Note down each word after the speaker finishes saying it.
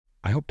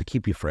I hope to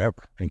keep you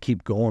forever and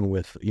keep going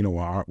with,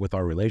 with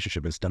our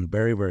relationship. It's done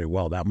very, very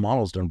well. That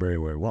model's done very,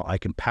 very well. I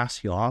can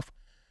pass you off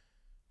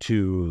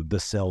to the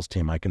sales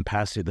team.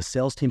 The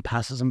sales team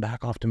passes them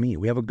back off to me.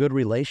 We have a good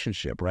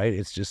relationship, right?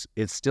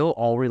 It's still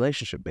all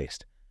relationship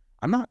based.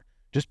 I'm not,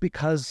 just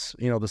because,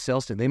 the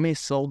sales team,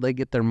 they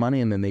get their money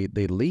and then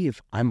they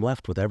leave, I'm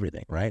left with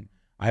everything, right?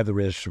 I have the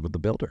relationship with the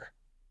builder.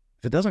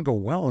 If it doesn't go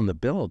well in the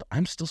build,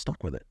 I'm still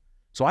stuck with it.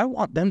 So I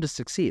want them to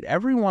succeed.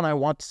 Everyone I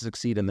want to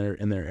succeed in their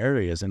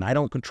areas, and I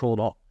don't control it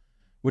all,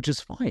 which is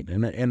fine.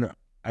 And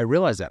I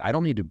realize that I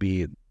don't need to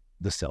be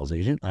the sales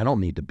agent. I don't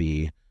need to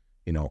be,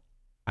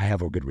 I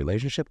have a good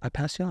relationship. I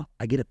pass you off.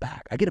 I get it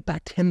back. I get it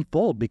back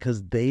tenfold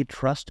because they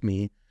trust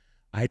me.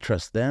 I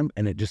trust them,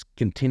 and it just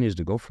continues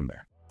to go from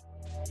there.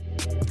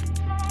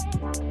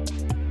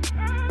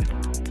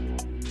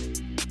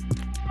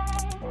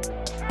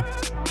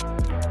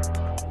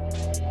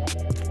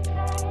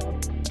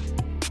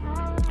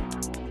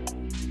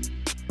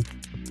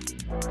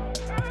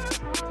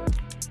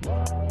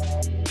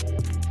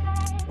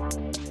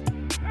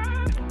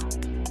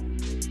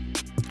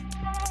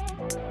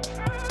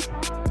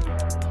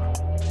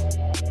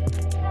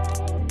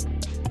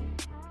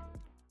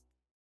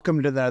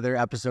 Welcome to another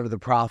episode of the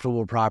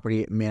Profitable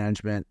Property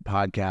Management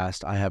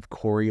Podcast. I have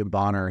Corey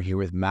Bohner here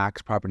with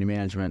Max Property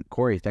Management.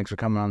 Corey, thanks for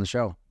coming on the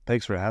show.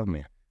 Thanks for having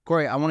me.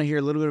 Corey, I want to hear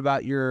a little bit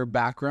about your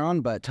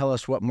background, but tell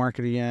us what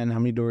market are you in, how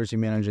many doors are you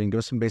managing, give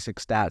us some basic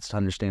stats to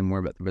understand more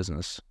about the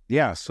business.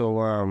 Yeah,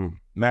 so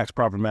Max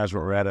Property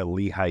Management, we're out of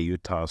Lehi,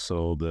 Utah,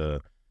 so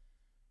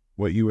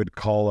what you would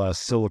call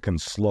Silicon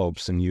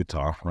Slopes in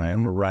Utah, right?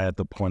 We're right at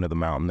the point of the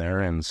mountain there,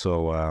 and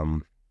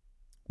so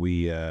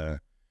we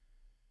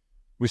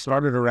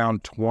started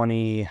around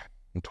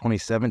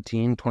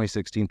 2016,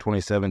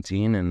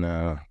 2017,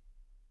 and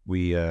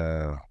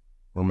we're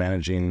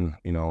managing,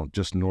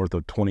 just north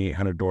of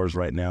 2,800 doors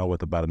right now,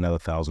 with about another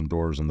 1,000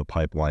 doors in the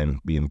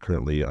pipeline being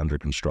currently under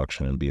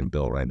construction and being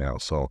built right now.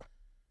 So,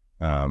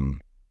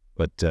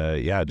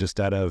 just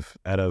out of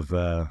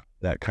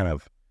that kind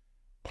of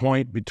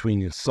point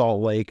between Salt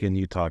Lake and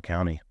Utah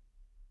County.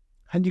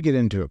 How'd you get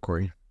into it,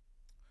 Corey?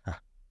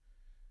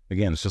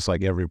 Again, it's just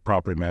like every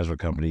property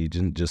management company. You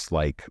didn't just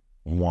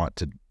want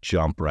to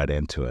jump right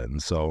into it.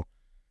 And so,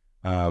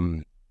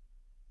 kind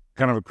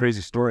of a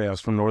crazy story. I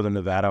was from Northern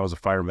Nevada. I was a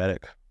fire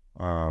medic,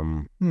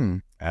 out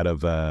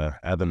of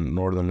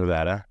Northern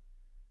Nevada.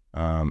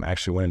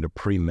 Actually went into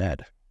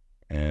pre-med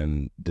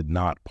and did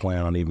not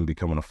plan on even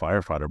becoming a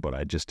firefighter, but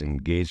I just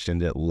engaged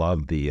in it,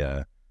 loved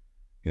the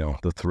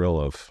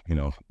thrill of,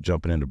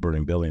 jumping into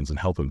burning buildings and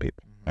helping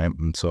people. Right?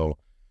 And so,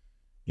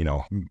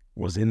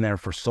 was in there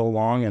for so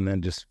long, and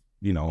then just,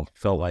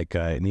 felt like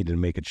I needed to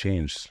make a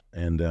change,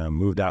 and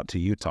moved out to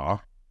Utah,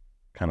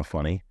 kind of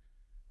funny,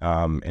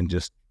 and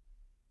just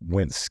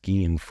went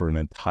skiing for an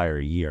entire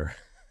year.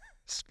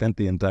 Spent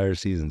the entire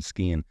season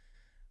skiing.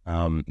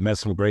 Met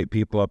some great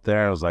people up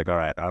there. I was like, all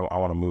right, I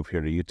want to move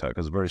here to Utah,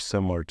 because it's very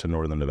similar to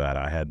Northern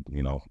Nevada. I had,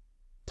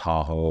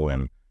 Tahoe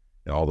and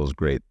all those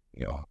great,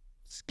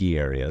 ski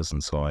areas.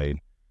 And so I,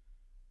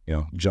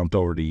 jumped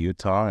over to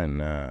Utah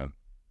and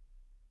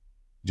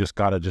just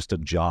got a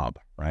job,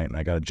 right? And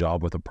I got a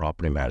job with a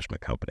property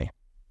management company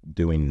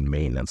doing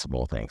maintenance of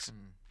all things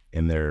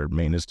in their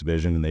maintenance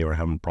division, and they were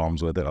having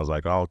problems with it. I was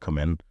like, I'll come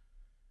in,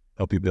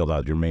 help you build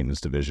out your maintenance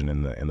division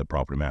in the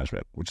property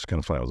management, which is kind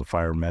of funny. I was a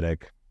fire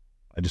medic.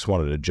 I just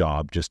wanted a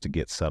job just to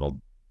get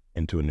settled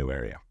into a new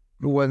area.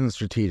 It wasn't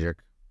strategic.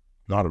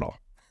 Not at all.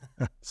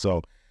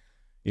 So,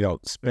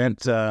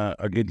 spent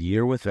a good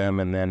year with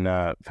them, and then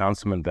found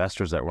some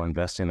investors that were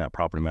investing in that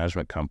property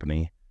management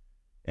company,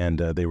 and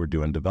they were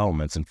doing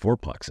developments in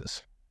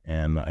fourplexes.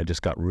 And I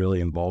just got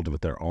really involved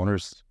with their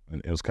owners.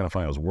 And it was kind of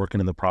funny. I was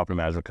working in the property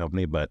management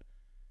company, but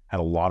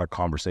had a lot of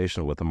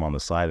conversation with them on the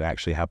side. I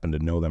actually happened to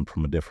know them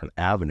from a different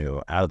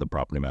avenue out of the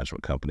property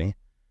management company.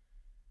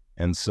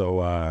 And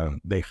so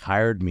they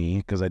hired me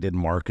because I did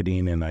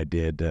marketing and I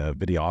did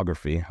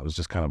videography. It was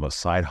just kind of a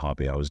side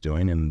hobby I was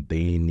doing, and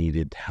they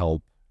needed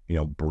help,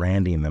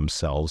 branding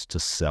themselves to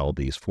sell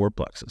these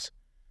fourplexes.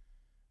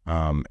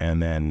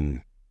 And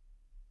then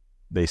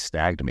they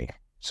snagged me.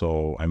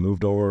 So I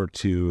moved over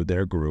to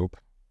their group,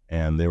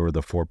 and they were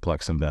the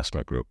Fourplex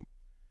Investment Group.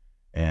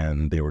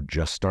 And they were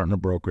just starting a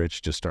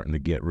brokerage, just starting to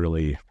get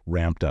really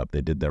ramped up.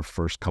 They did their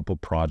first couple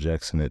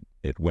projects, and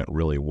it went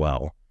really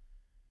well.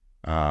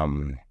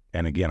 And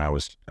again, I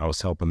was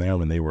helping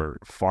them, and they were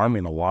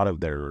farming a lot of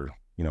their,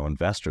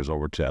 investors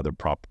over to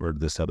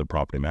this other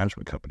property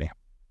management company.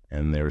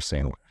 And they were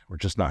saying, we're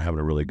just not having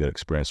a really good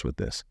experience with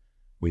this.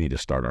 We need to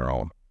start our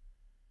own.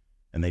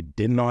 And they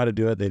didn't know how to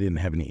do it. They didn't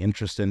have any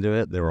interest into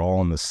it. They were all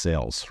in the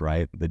sales,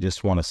 right? They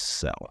just want to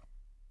sell.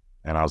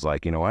 And I was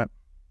like, you know what?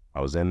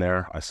 I was in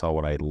there. I saw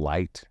what I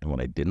liked and what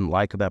I didn't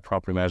like of that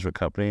property management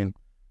company, and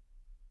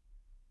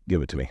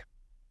give it to me.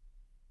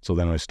 So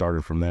then I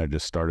started from there,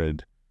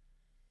 Did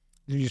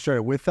you start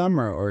it with them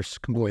or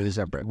completely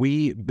separate?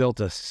 We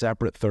built a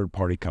separate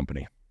third-party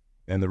company.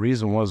 And the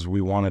reason was we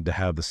wanted to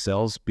have the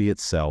sales be it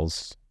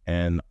sales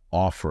and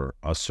offer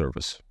a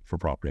service for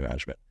property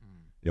management.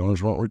 The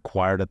owners weren't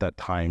required at that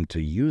time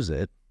to use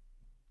it.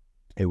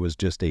 It was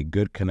just a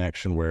good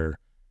connection where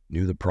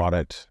knew the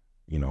product,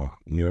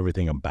 knew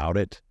everything about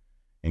it,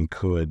 and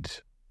could,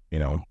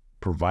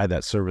 provide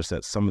that service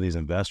that some of these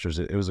investors,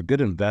 it was a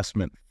good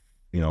investment,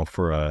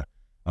 for a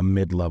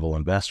mid-level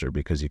investor,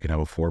 because you can have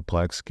a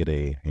fourplex, get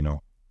a,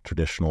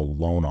 traditional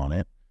loan on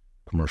it,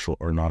 commercial,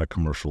 or not a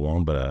commercial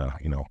loan, but a,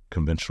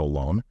 conventional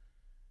loan.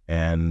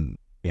 And,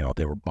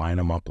 they were buying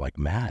them up like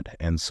mad.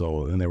 And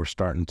so then we were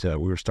starting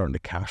to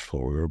cash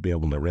flow. We were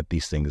able to rent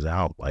these things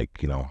out like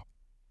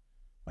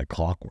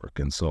clockwork.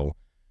 And so,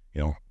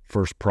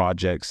 first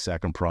project,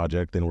 second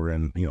project, then we're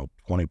in,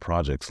 20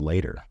 projects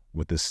later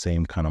with this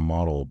same kind of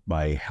model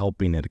by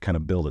helping it kind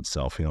of build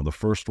itself. The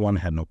first one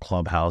had no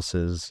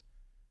clubhouses,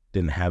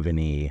 didn't have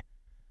any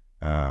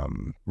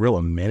real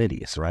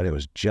amenities, right? It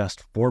was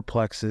just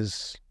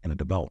fourplexes and a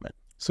development.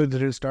 So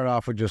did it start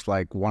off with just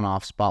like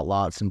one-off spot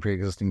lots in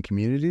pre-existing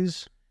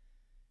communities?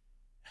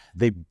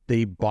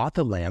 They bought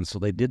the land, so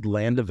they did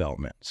land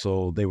development.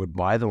 So they would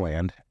buy the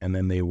land and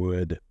then they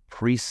would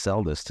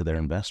pre-sell this to their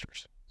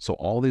investors. So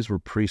all these were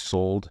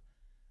pre-sold,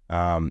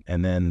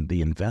 and then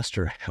the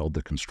investor held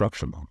the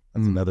construction loan.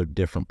 That's another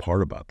different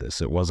part about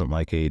this. It wasn't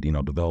like a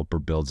developer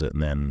builds it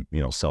and then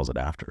sells it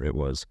after. It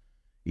was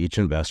each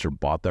investor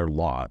bought their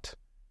lot,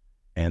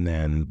 and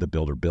then the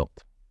builder built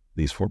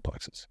these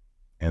fourplexes.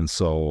 And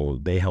so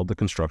they held the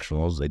construction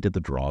loans. They did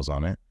the draws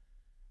on it,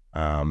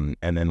 and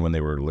then when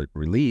they were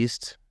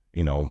released,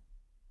 we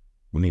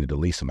needed to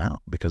lease them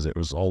out because it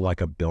was all like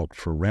a built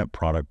for rent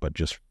product, but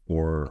just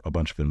for a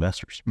bunch of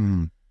investors.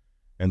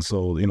 And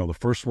so, the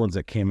first ones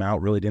that came out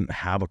really didn't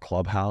have a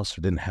clubhouse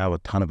or didn't have a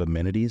ton of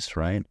amenities,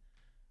 right?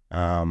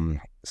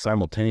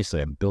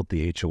 Simultaneously, I built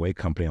the HOA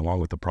company along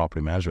with the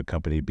property management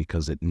company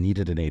because it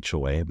needed an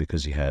HOA,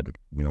 because you had,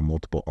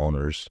 multiple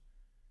owners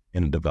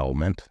in a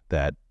development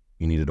that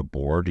you needed a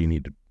board, you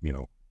needed,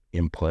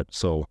 input.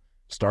 So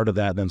started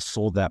that, then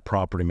sold that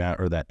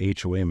or that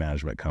HOA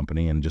management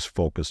company and just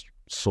focused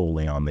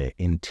solely on the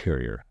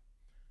interior.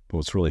 But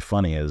what's really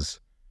funny is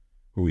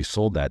who we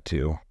sold that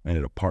to, I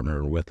ended up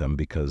partnering with them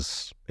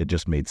because it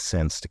just made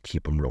sense to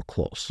keep them real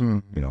close,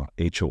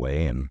 HOA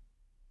and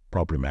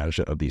property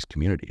management of these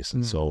communities.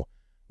 And so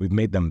we've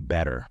made them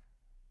better,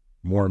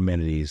 more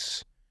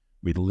amenities.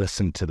 We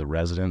listened to the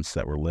residents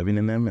that were living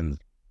in them and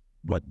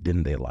what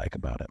didn't they like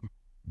about it?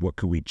 What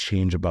could we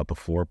change about the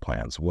floor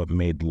plans? What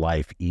made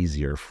life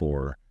easier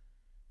for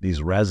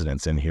these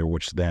residents in here,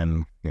 which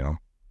then,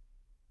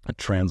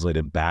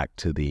 translated back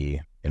to the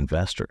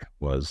investor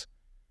was,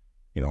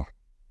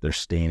 they're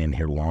staying in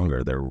here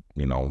longer. They're,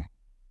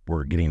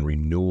 we're getting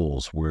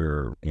renewals.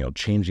 We're,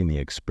 changing the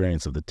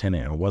experience of the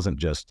tenant. And it wasn't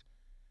just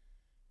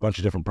a bunch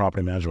of different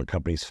property management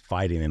companies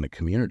fighting in the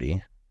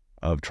community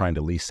of trying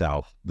to lease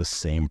out the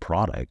same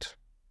product.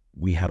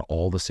 We had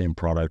all the same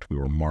product. We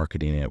were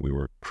marketing it. We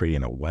were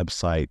creating a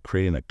website,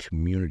 creating a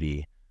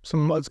community.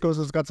 It's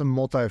got some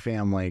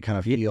multifamily kind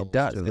of feel. It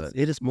does.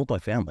 It is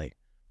multifamily,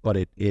 but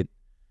it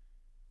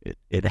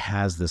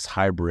has this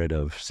hybrid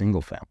of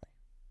single family.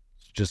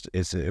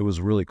 It was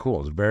really cool.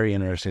 It was very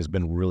interesting. It's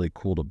been really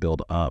cool to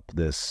build up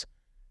this,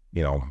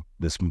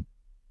 this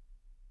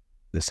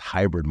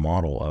hybrid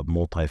model of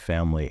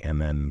multifamily, and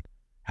then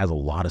has a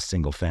lot of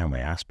single family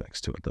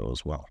aspects to it though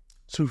as well.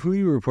 So who are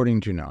you reporting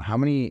to now? How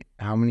many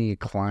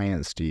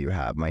clients do you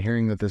have? Am I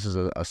hearing that this is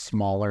a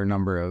smaller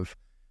number of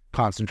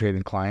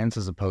concentrated clients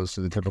as opposed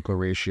to the typical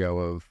ratio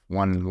of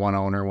one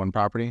owner, one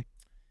property?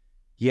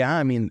 Yeah,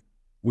 I mean,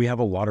 we have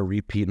a lot of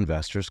repeat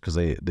investors because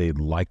they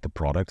like the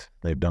product.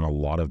 They've done a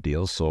lot of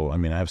deals. So, I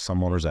mean, I have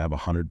some owners that have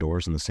 100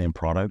 doors in the same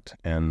product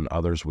and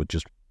others with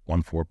just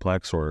one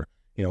fourplex, or,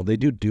 they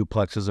do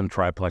duplexes and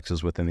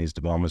triplexes within these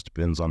developments.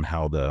 Depends on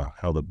how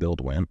the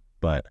build went.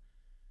 But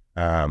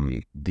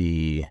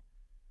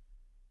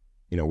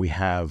we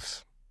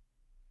have,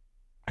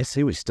 I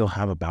say we still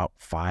have about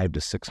 500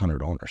 to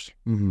 600 owners,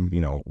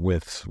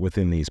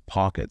 within these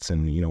pockets.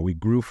 And, we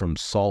grew from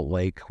Salt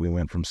Lake. We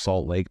went from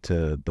Salt Lake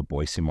to the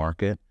Boise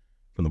market,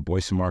 from the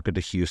Boise market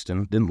to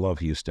Houston. Didn't love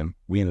Houston.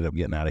 We ended up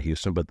getting out of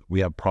Houston, but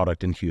we have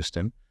product in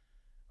Houston.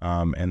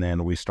 And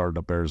then we started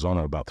up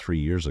Arizona about 3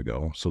 years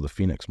ago. So the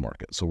Phoenix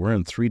market. So we're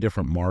in 3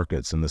 different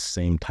markets in the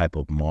same type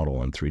of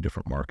model in 3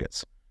 different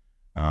markets.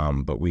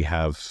 But we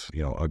have,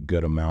 a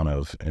good amount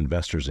of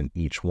investors in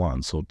each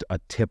one. So a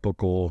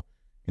typical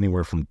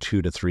anywhere from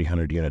 200 to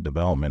 300 unit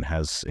development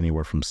has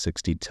anywhere from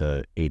 60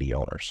 to 80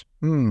 owners.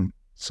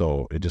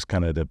 So it just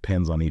kind of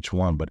depends on each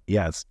one. But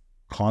yeah, it's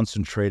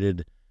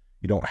concentrated.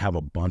 You don't have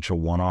a bunch of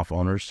one-off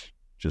owners,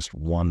 just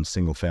one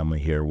single family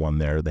here, one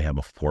there. They have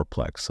a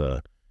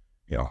fourplex,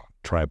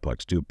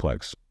 triplex,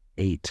 duplex,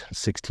 8,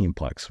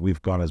 16plex.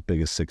 We've gone as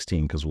big as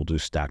 16 because we'll do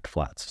stacked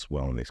flats as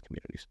well in these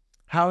communities.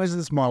 How has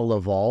this model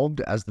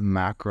evolved as the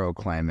macro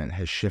climate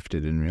has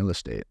shifted in real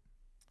estate?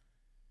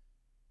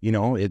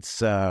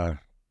 It's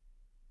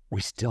we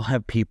still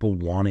have people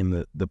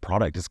wanting the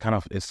product. It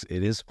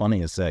is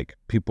funny. It's like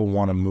people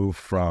want to move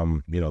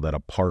from, that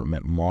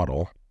apartment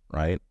model,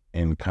 right?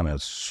 And kind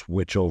of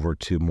switch over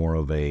to more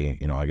of a,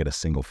 I get a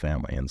single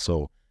family. And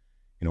so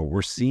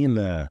we're seeing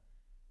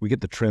we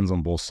get the trends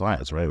on both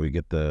sides, right? We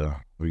get the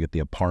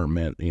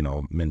apartment,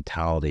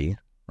 mentality,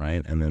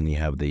 right? And then you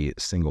have the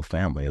single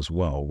family as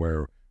well,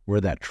 where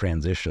that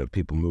transition of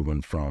people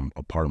moving from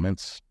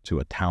apartments to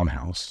a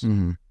townhouse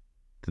Mm-hmm.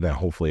 to then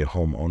hopefully a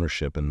home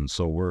ownership. And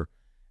so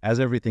as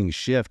everything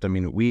shift, I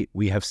mean,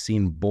 we have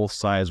seen both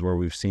sides where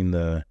we've seen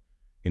the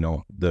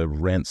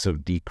rents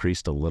have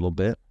decreased a little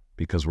bit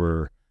because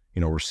we're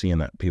seeing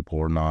that people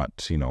are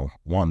not,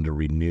 wanting to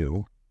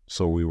renew.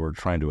 So we were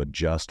trying to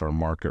adjust our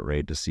market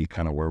rate to see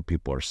kind of where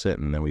people are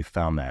sitting. And then we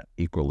found that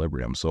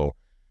equilibrium. So,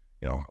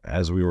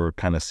 as we were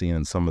kind of seeing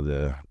in some of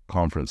the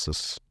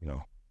conferences,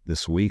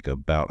 this week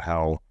about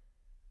how,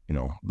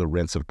 the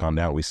rents have gone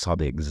down, we saw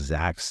the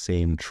exact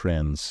same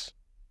trends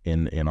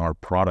in our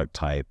product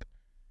type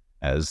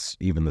as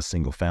even the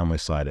single family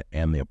side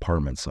and the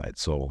apartment side.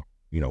 So,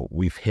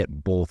 we've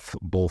hit both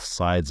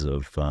sides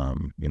of,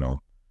 the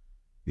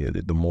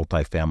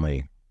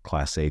multifamily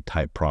Class A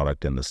type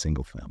product and the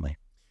single family.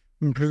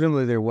 And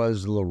presumably there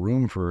was a little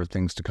room for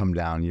things to come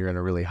down. You're in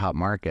a really hot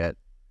market.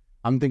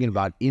 I'm thinking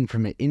about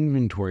from an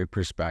inventory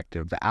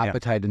perspective, the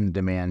appetite and the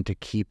demand to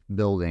keep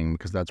building,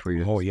 because that's where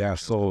you're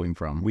going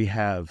from. We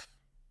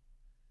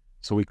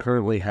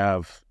currently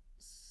have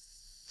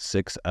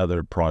 6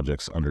 other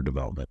projects under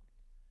development.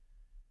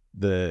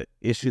 The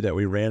issue that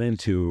we ran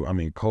into, I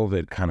mean,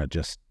 COVID kind of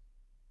just,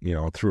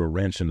 threw a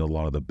wrench into a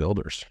lot of the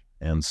builders.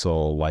 And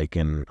so like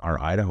in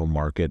our Idaho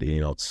market,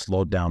 it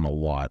slowed down a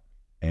lot.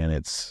 And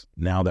it's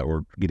now that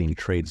we're getting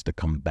trades to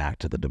come back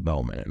to the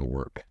development and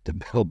work to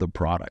build the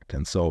product.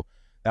 And so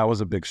that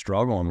was a big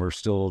struggle. And we're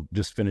still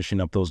just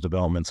finishing up those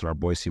developments in our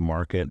Boise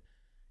market.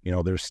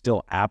 There's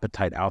still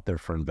appetite out there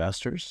for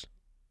investors.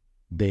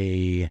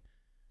 They're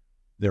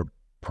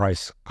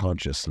price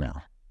conscious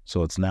now.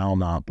 So it's now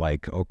not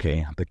like,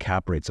 okay, the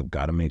cap rates have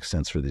got to make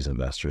sense for these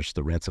investors.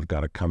 The rents have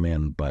got to come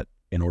in, but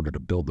in order to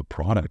build the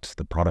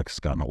product's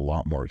gotten a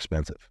lot more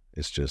expensive.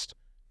 It's just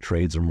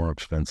trades are more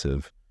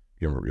expensive.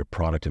 Your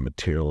product and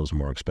material is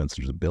more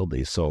expensive to build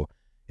these. So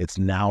it's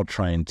now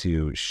trying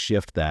to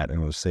shift that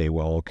and we'll say,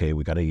 well, okay,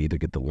 we got to either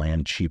get the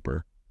land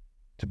cheaper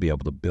to be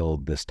able to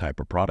build this type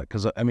of product.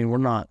 Because I mean,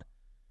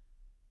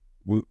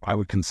 I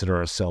would consider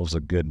ourselves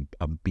a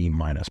B-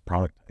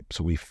 product type.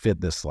 So we fit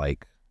this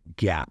like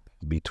gap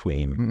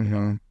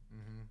between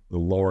the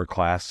lower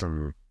class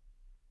and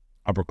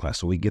upper class.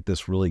 So we get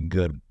this really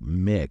good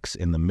mix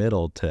in the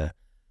middle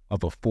of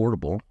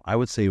affordable. I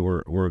would say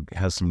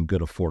has some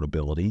good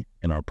affordability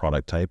in our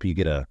product type. You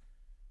get a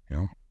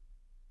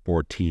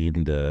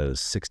 14 to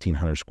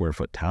 1,600 square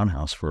foot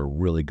townhouse for a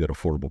really good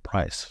affordable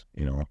price.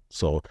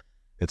 So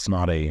it's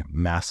not a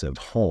massive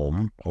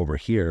home over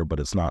here, but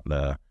it's not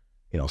the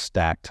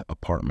stacked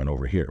apartment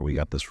over here. We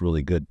got this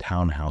really good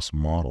townhouse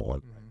model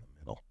in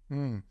the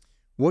middle.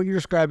 What you're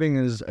describing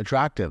is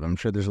attractive. I'm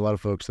sure there's a lot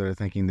of folks that are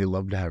thinking they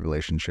love to have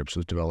relationships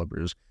with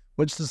developers.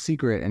 What's the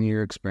secret in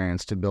your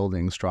experience to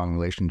building strong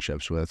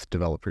relationships with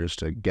developers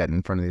to get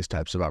in front of these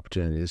types of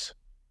opportunities?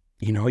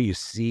 You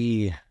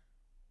see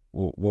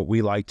what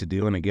we like to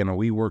do. And again,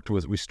 we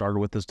started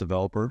with this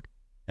developer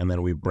and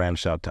then we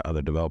branched out to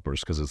other developers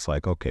because it's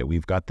like, okay,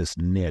 we've got this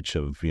niche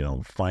of,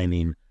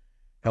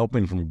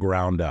 helping from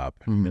ground up.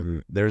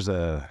 And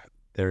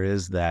there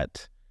is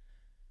that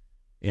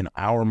in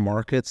our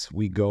markets,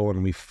 we go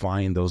and we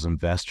find those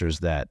investors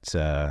that,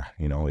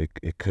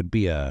 it could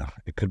be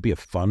a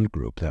fund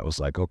group that was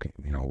like, okay,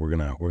 we're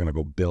going to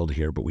go build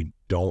here, but we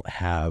don't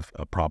have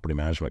a property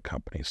management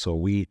company. So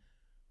we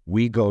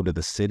go to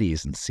the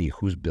cities and see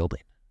who's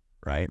building,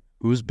 right?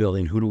 Who's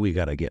building? Who do we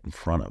got to get in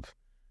front of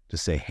to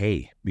say,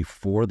 hey,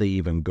 before they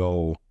even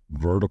go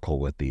vertical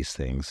with these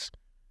things,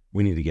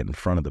 we need to get in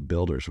front of the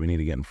builders. We need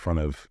to get in front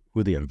of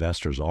who the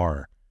investors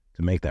are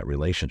to make that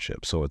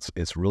relationship. So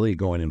it's really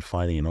going and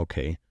finding,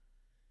 okay,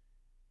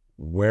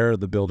 where are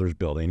the builders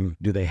building?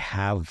 Do they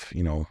have,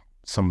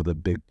 some of the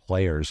big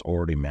players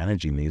already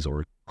managing these,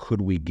 or could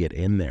we get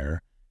in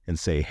there and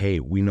say, hey,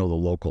 we know the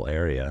local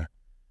area.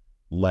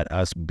 Let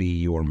us be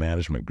your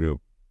management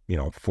group,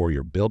 for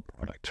your build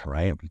product,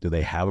 right? Do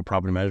they have a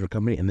property management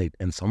company?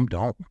 And some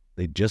don't.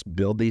 They just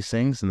build these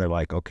things and they're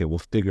like, okay, we'll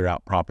figure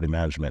out property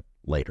management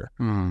later,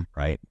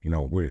 right?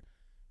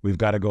 We've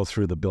got to go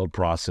through the build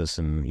process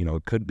and,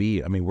 it could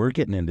be, we're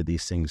getting into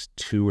these things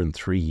 2 and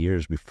 3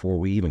 years before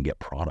we even get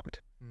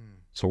product.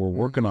 So we're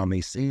working on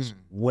these things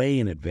way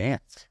in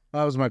advance.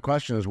 That was my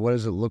question, is what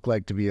does it look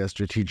like to be a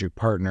strategic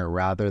partner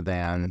rather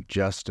than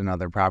just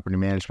another property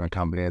management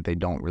company that they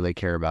don't really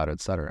care about,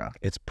 et cetera?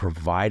 It's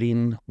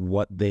providing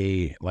what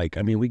they like.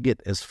 We get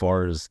as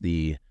far as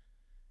the,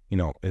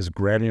 as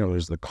granular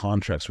as the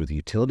contracts with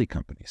utility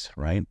companies,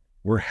 right?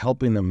 We're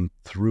helping them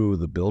through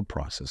the build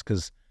process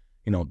because,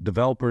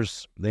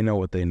 developers, they know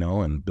what they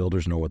know and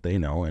builders know what they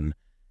know. And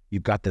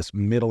you've got this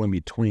middle in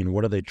between.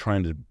 What are they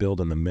trying to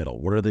build in the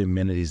middle? What are the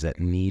amenities that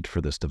need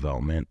for this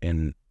development?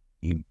 And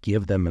you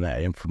give them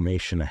that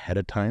information ahead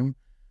of time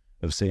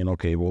of saying,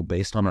 okay, well,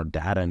 based on our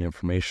data and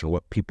information,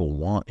 what people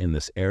want in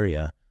this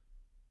area,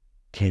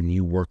 can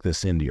you work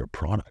this into your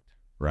product,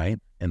 right?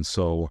 And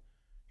so,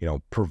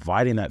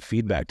 providing that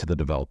feedback to the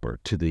developer,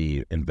 to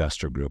the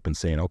investor group, and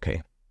saying,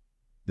 okay,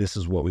 this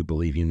is what we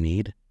believe you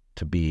need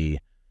to be,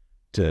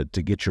 to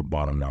get your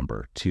bottom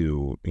number,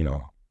 to,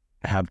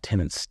 have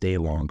tenants stay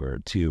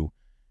longer, to,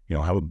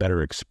 have a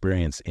better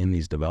experience in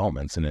these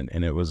developments. And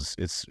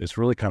it's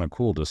really kind of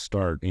cool to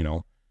start,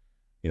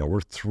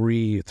 we're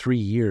three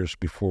years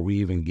before we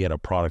even get a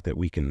product that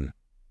we can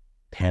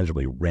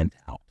tangibly rent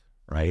out,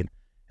 right?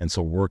 And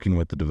so working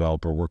with the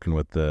developer, working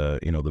with the,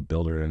 the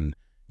builder, and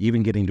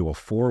even getting to a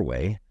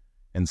four-way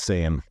and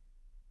saying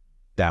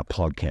that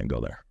plug can't go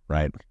there,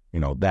 right?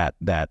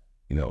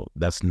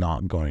 That's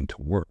not going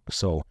to work.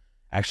 So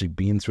actually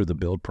being through the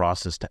build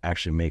process to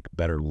actually make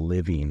better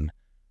living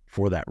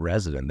for that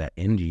resident, that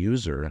end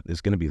user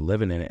is going to be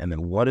living in it. And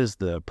then what is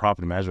the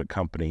property management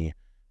company,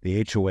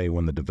 the HOA,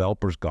 when the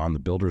developer's gone, the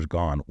builder's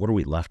gone, what are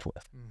we left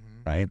with,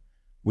 right?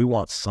 We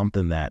want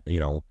something that,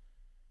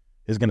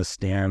 is going to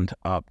stand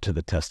up to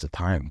the test of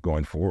time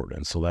going forward.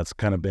 And so that's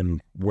kind of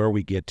been where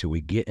we get to. We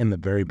get in the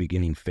very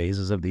beginning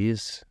phases of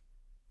these,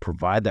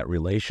 provide that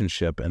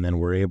relationship, and then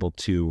we're able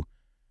to,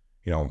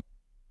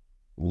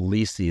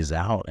 lease these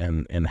out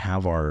and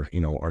have our,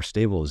 our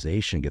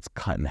stabilization gets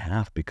cut in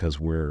half because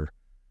we're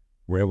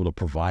able to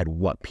provide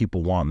what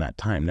people want in that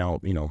time. Now,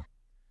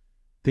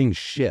 things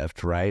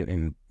shift, right?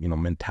 And,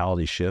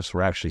 mentality shifts.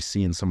 We're actually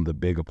seeing some of the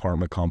big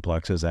apartment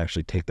complexes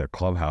actually take their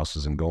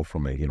clubhouses and go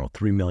from a,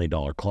 $3 million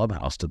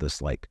clubhouse to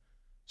this like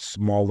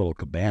small little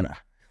cabana,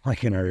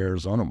 like in our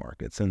Arizona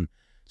markets. And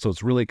so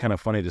it's really kind of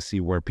funny to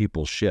see where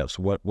people shifts.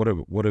 What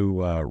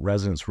do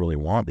residents really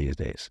want these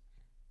days?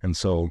 And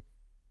so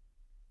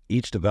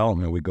each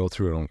development we go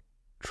through and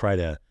try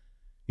to,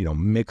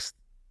 mix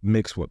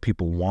what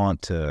people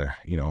want to,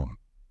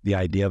 the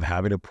idea of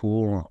having a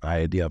pool, the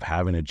idea of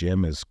having a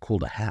gym is cool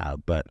to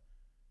have, but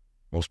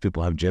most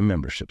people have gym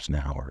memberships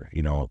now, or,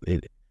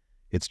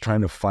 it's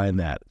trying to find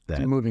that it's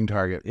a moving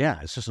target. Yeah,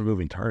 it's just a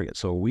moving target.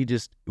 So we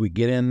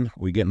get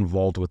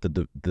involved with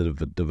the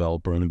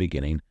developer in the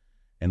beginning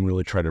and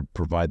really try to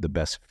provide the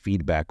best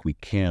feedback we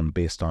can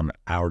based on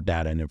our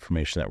data and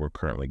information that we're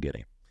currently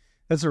getting.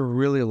 That's a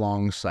really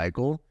long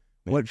cycle.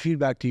 What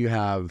feedback do you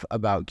have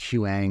about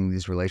QAing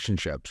these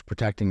relationships,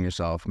 protecting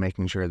yourself,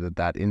 making sure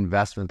that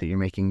investment that you're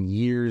making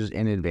years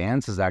in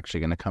advance is actually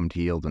going to come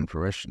to yield and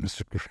fruition?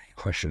 That's a great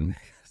question.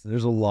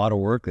 There's a lot of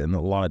work and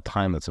a lot of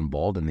time that's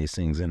involved in these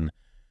things. And,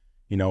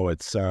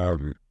 it's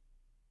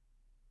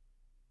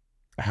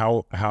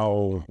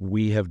how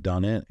we have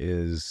done it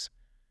is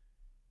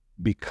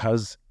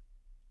because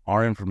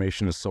our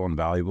information is so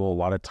invaluable. A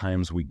lot of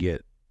times we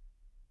get,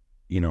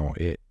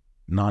 it,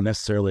 not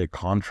necessarily a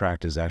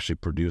contract is actually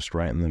produced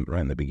right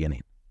in the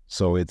beginning.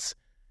 So it's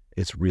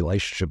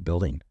relationship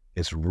building.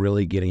 It's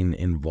really getting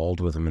involved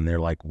with them, and they're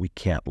like, we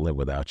can't live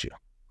without you,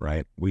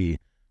 right? We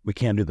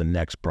can't do the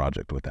next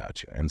project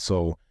without you. And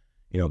so,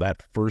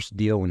 that first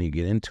deal, when you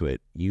get into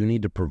it, you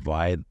need to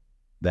provide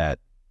that,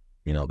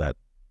 that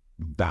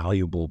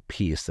valuable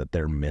piece that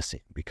they're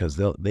missing, because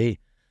they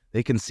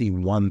can see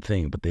one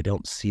thing, but they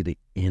don't see the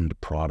end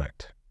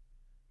product.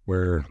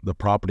 Where the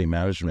property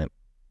management,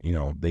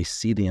 they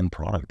see the end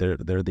product.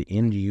 They're the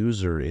end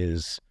user.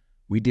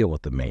 We deal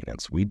with the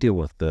maintenance. We deal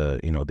with the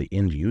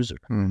end user.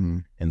 Mm-hmm.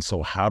 And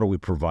so how do we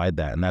provide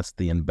that? And that's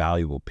the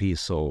invaluable piece.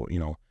 So,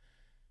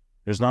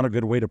 there's not a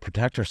good way to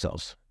protect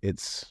ourselves.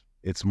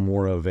 It's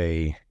more of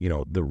a,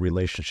 the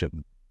relationship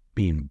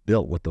being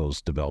built with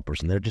those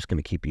developers, and they're just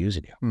going to keep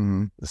using you.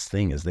 Mm-hmm. This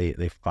thing is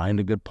they find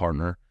a good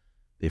partner.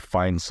 They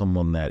find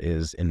someone that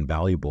is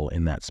invaluable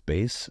in that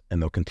space,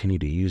 and they'll continue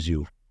to use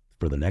you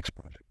for the next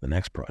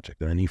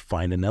project. And then you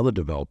find another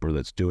developer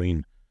that's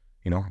doing,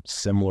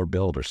 similar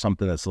build or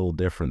something that's a little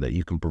different that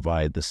you can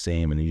provide the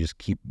same, and you just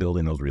keep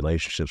building those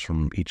relationships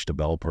from each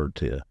developer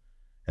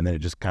and then it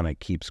just kind of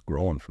keeps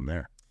growing from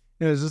there.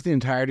 Is this the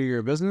entirety of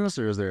your business,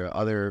 or is there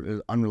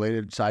other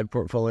unrelated side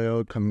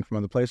portfolio coming from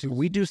other places?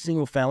 We do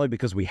single family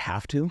because we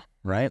have to,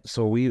 right?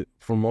 So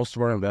for most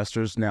of our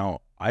investors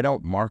now, I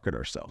don't market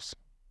ourselves.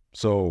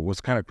 So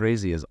what's kind of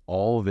crazy is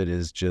all of it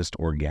is just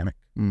organic.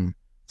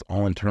 It's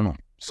all internal.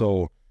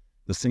 So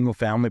the single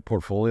family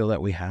portfolio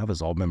that we have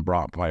has all been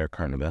brought by our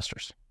current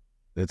investors.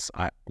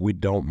 We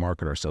don't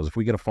market ourselves. If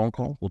we get a phone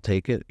call, we'll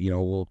take it.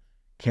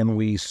 Can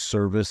we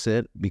service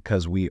it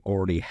because we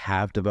already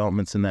have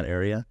developments in that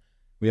area?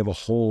 We have a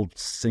whole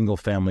single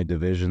family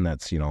division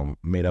that's,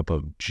 made up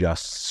of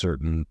just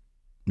certain,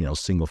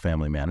 single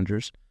family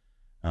managers.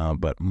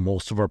 But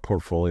most of our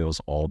portfolio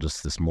is all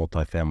just this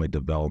multifamily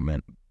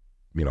development,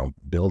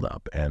 build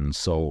up. And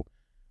so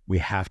we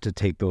have to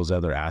take those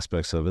other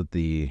aspects of it,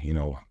 the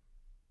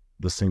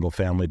single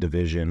family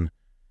division.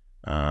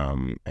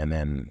 And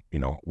then,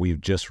 we've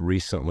just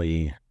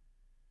recently,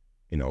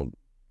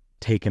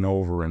 taken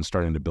over and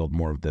starting to build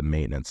more of the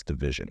maintenance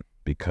division,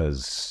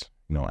 because,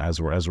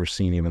 as we're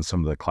seeing even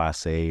some of the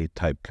Class A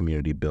type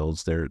community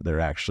builds, they're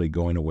actually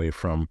going away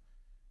from,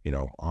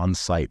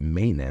 on-site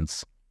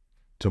maintenance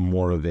to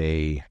more of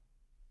a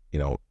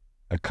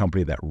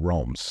company that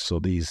roams. So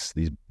these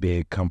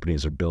big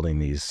companies are building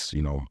these,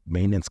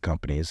 maintenance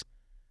companies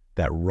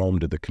that roam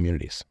to the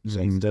communities. So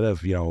instead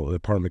of, the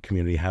apartment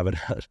community having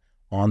an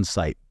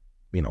on-site,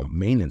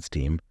 maintenance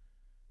team,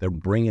 they're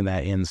bringing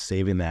that in,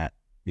 saving that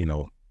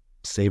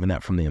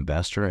from the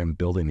investor and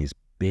building these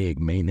big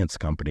maintenance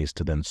companies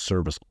to then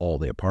service all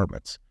the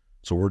apartments.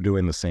 So we're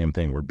doing the same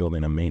thing. We're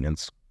building a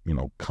maintenance,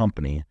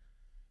 company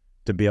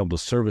to be able to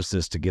service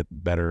this, to get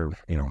better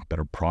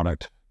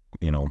product,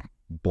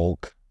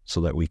 bulk,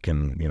 so that we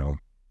can,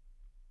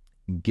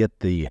 get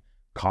the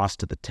cost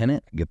to the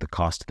tenant, get the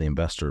cost to the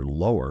investor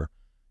lower,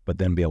 but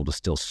then be able to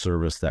still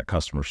service that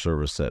customer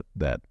service that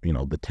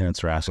the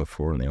tenants are asking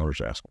for and the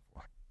owners are asking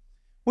for.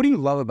 What do you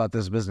love about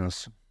this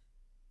business?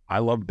 I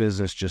love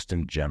business just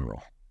in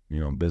general.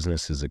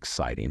 Business is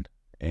exciting.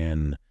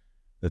 And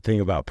the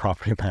thing about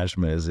property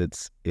management is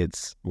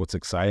it's what's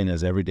exciting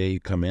is every day you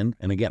come in.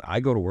 And again, I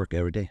go to work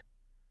every day.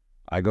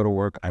 I go to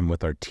work, I'm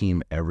with our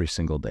team every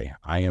single day.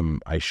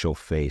 I show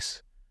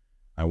face.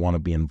 I want to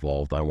be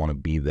involved. I want to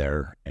be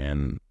there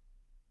and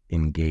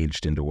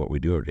engaged into what we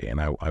do every day. And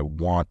I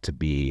want to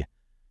be,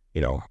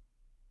 able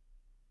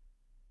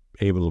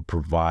to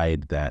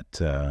provide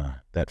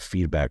that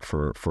feedback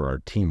for our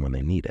team when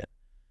they need it.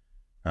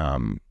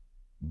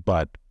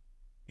 But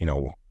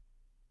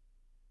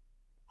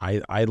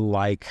I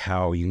like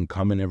how you can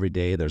come in every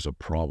day, there's a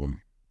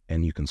problem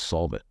and you can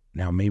solve it.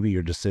 Now, maybe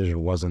your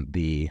decision wasn't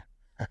the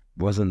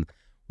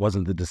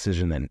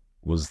decision that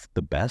was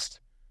the best,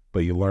 but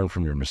you learn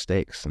from your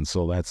mistakes. And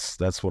so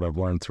that's what I've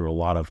learned through a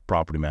lot of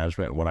property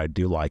management. What I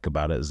do like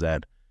about it is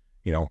that,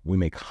 we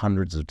make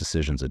hundreds of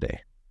decisions a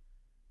day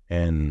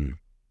and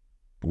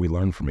we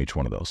learn from each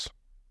one of those.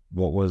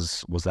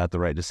 Was that the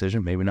right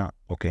decision? Maybe not.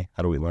 Okay.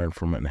 How do we learn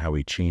from it and how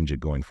we change it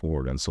going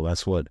forward? And so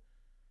that's what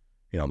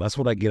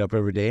I get up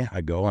every day.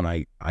 I go and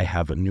I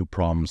have new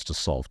problems to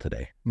solve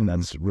today. And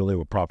that's really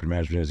what property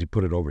management is. You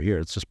put it over here,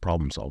 it's just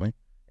problem solving.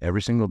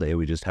 Every single day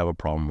we just have a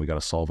problem. We got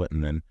to solve it,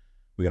 and then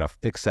we got to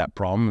fix that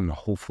problem, and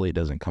hopefully it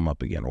doesn't come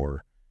up again,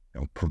 or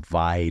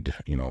provide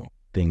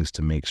things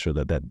to make sure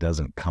that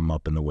doesn't come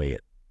up in the way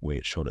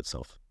it showed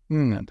itself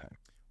that time.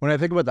 When I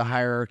think about the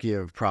hierarchy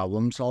of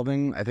problem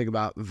solving, I think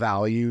about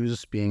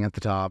values being at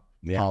the top,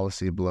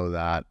 policy below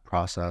that,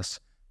 process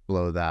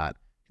below that.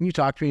 Can you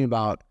talk to me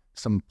about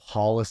some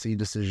policy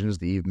decisions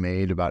that you've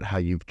made about how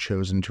you've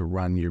chosen to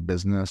run your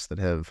business that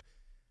have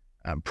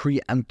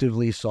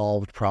preemptively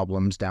solved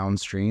problems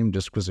downstream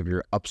just because of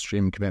your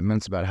upstream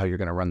commitments about how you're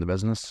going to run the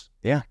business?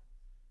 Yeah,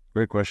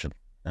 great question.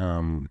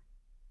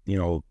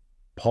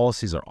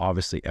 Policies are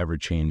obviously ever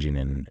changing,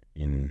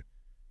 and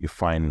you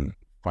find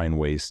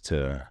ways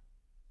to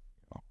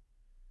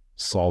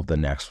solve the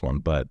next one.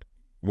 But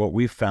what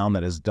we've found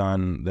that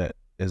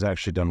has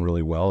actually done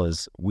really well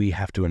is we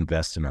have to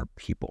invest in our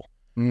people.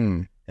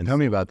 And tell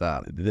me about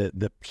that.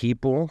 The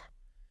people.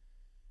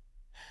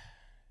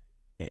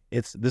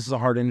 This is a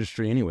hard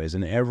industry anyways,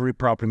 and every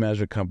property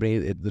management company,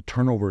 the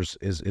turnover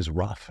is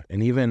rough.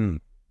 And even,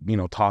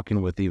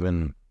 talking with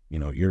even,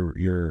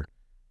 your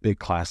big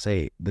class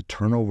A, the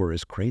turnover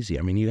is crazy.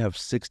 I mean, you have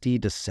 60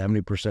 to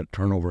 70%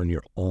 turnover in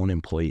your own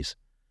employees.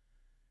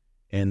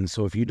 And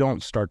so if you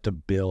don't start to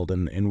build,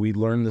 and we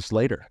learned this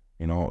later,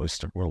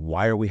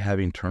 why are we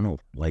having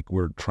turnover? Like,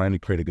 we're trying to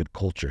create a good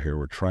culture here.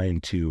 We're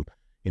trying to,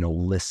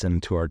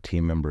 listen to our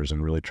team members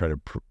and really try to,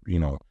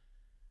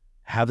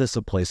 have this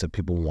a place that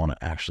people want to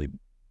actually,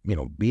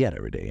 be at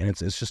every day. And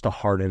it's just a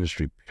hard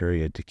industry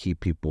period to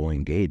keep people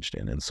engaged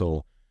in. And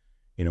so,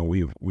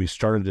 we've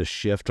started to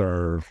shift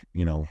our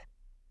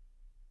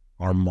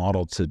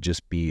model to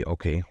just be,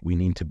 okay, we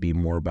need to be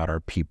more about our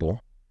people.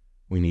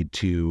 We need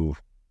to,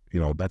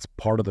 that's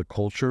part of the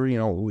culture.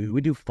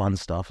 We do fun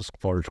stuff as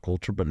far as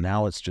culture, but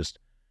now it's just,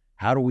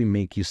 how do we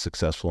make you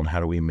successful, and how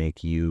do we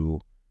make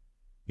you,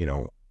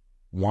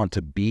 want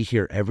to be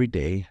here every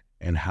day?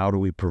 And how do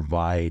we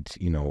provide,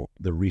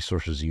 the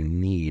resources you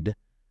need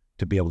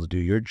to be able to do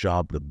your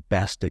job the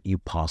best that you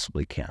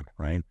possibly can,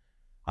 right?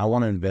 I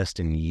want to invest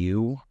in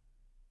you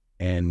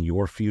and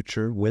your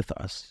future with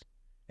us.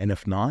 And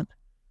if not,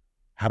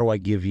 how do I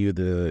give you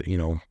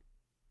the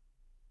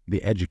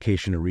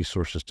education and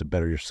resources to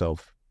better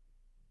yourself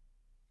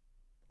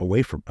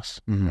away from us,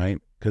 right?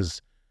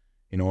 Because,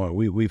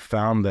 we've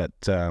found that,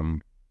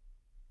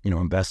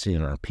 investing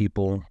in our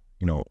people,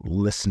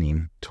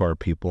 listening to our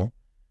people,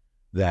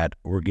 that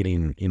we're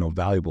getting,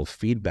 valuable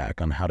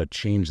feedback on how to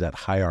change that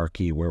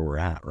hierarchy where we're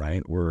at,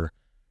 right? We're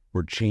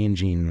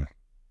changing,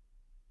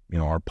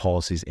 our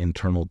policies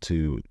internal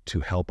to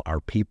help our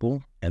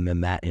people. And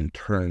then that in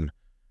turn,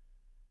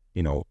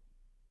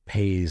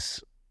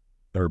 paves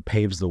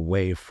the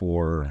way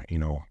for,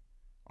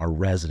 our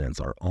residents,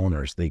 our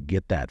owners. They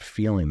get that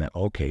feeling that,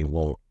 okay,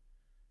 well,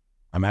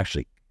 I'm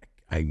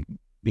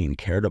being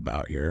cared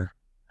about here.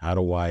 How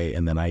do I,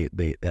 and then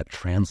that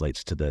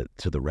translates to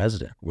the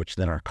resident, which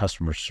then our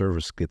customer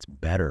service gets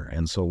better.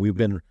 And so we've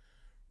been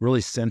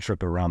really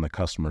centric around the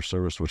customer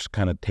service, which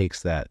kind of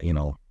takes that,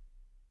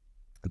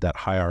 that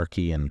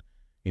hierarchy and,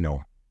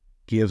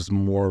 gives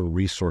more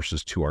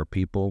resources to our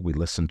people. We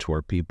listen to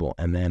our people,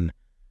 and then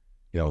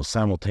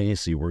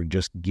simultaneously we're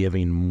just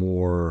giving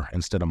more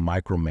instead of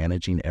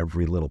micromanaging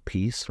every little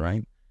piece,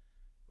 right?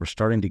 We're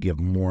starting to give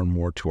more and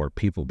more to our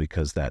people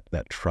because that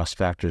trust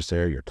factor is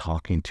there. You're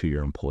talking to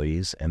your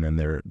employees, and then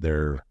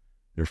they're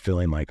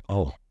feeling like,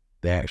 oh,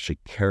 they actually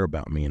care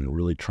about me and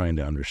really trying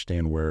to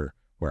understand where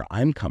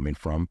I'm coming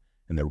from,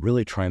 and they're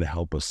really trying to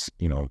help us,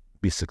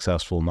 be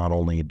successful not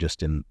only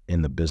just in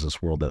the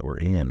business world that we're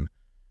in,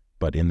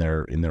 but in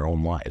their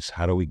own lives.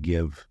 How do we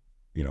give,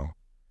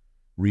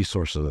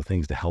 resources or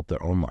things to help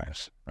their own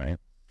lives, right?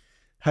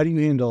 How do you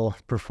handle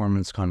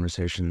performance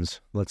conversations?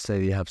 Let's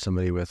say you have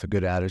somebody with a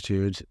good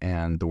attitude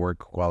and the work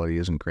quality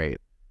isn't great.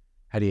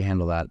 How do you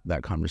handle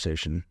that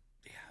conversation?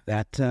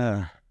 That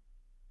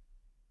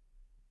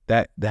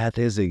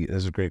is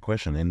a great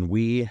question.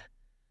 And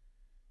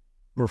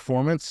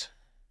performance,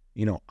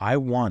 I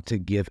want to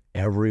give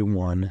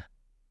everyone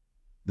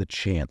the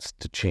chance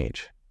to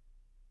change,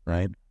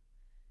 right?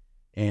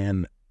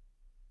 And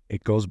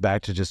it goes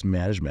back to just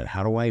management.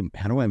 How do I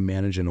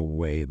manage in a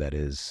way that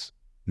is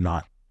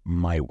not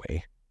my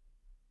way,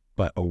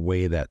 but a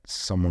way that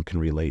someone can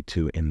relate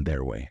to in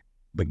their way,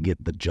 but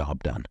get the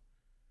job done,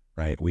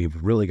 right? We've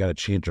really got to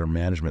change our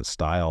management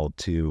style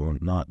to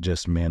not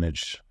just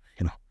manage,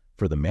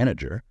 for the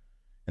manager.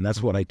 And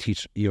that's what I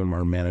teach even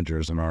our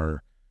managers and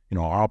our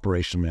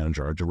operation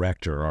manager, our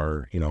director,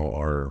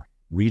 our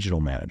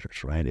regional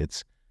managers, right?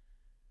 It's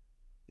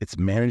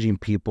managing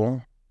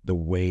people the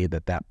way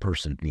that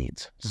person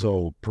needs.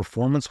 So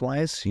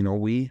performance-wise,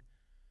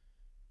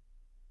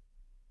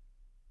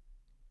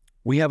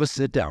 we have a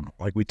sit down,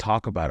 like we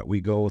talk about it.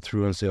 We go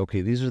through and say,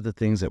 okay, these are the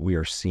things that we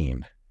are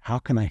seeing. How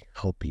can I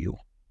help you,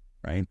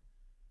 right?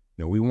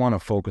 We want to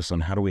focus on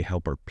how do we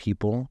help our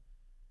people.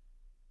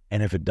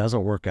 And if it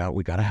doesn't work out,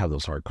 we got to have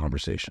those hard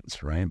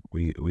conversations, right?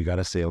 We got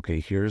to say, okay,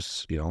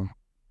 here's,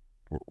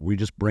 we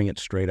just bring it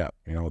straight up.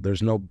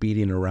 There's no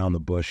beating around the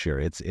bush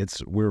here.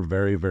 We're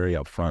very, very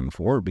upfront and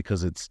forward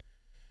because it's,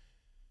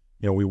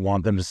 we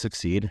want them to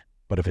succeed,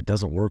 but if it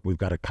doesn't work, we've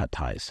got to cut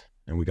ties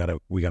and we got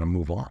to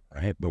move on,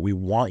 right? But we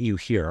want you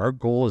here. Our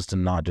goal is to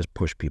not just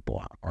push people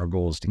out. Our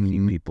goal is to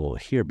keep people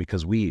here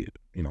because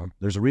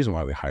there's a reason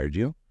why we hired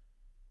you.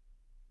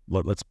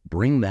 Let's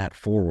bring that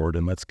forward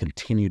and let's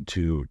continue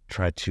to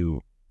try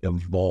to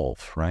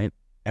evolve, right?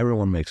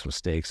 Everyone makes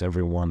mistakes.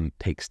 Everyone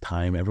takes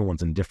time.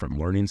 Everyone's in different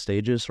learning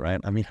stages,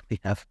 right? I mean, we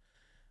have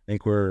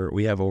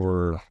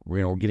over,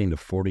 getting to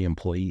 40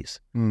 employees.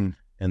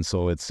 And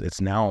so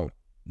it's now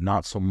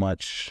not so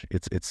much,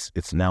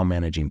 it's now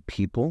managing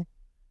people.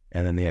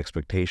 And then the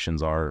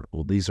expectations are,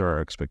 well, these are our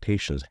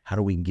expectations. How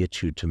do we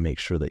get you to make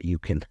sure that you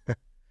can,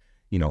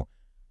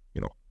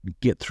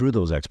 get through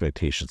those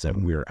expectations that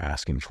we're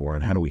asking for,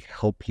 and how do we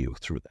help you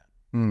through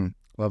that?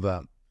 Love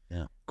that.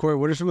 Yeah. Corey,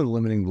 what are some of the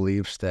limiting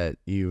beliefs that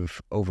you've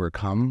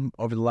overcome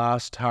over the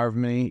last however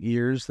many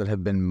years that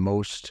have been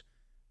most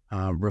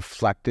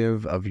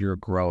reflective of your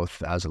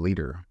growth as a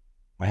leader?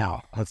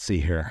 Wow. Let's see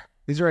here.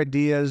 These are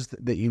ideas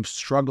that you've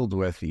struggled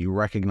with that you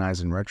recognize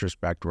in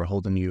retrospect were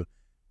holding you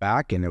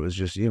back, and it was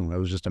just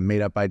a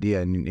made up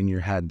idea in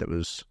your head that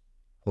was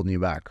holding you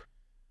back.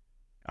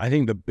 I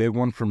think the big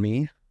one for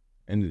me,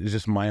 and it's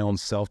just my own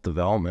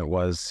self-development,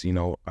 was,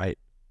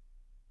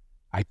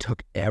 I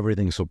took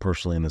everything so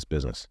personally in this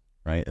business,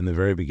 right? In the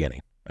very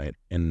beginning, right?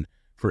 And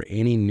for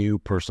any new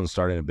person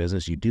starting a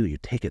business, you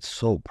take it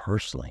so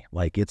personally.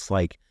 Like, it's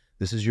like,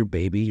 this is your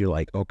baby. You're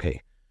like,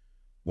 okay,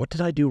 what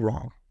did I do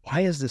wrong?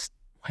 Why is this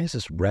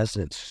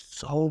resident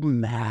so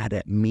mad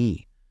at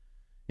me?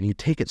 And you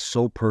take it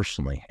so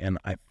personally. And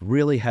I've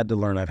really had to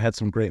learn. I've had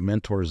some great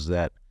mentors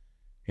that,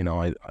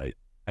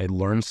 I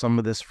learned some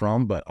of this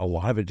from, but a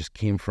lot of it just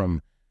came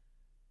from,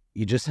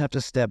 you just have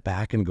to step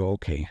back and go,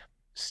 okay,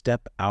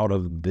 step out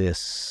of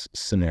this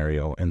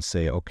scenario and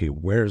say, okay,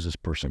 where is this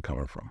person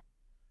coming from?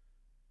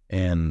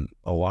 And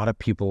a lot of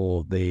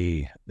people,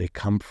 they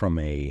come from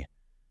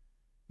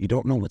you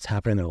don't know what's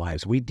happening in their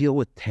lives. We deal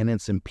with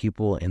tenants and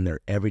people in their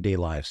everyday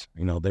lives.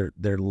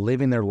 They're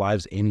living their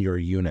lives in your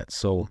unit.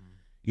 So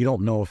you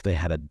don't know if they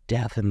had a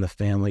death in the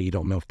family. You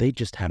don't know if they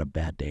just had a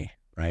bad day,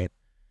 right?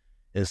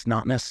 It's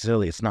not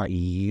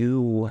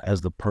you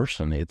as the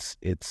person. It's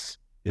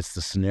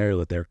the scenario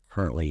that they're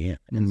currently in.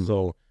 And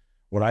so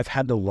what I've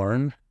had to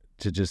learn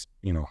to just,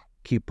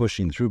 keep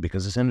pushing through,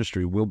 because this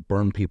industry will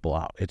burn people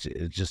out. It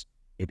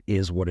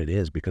is what it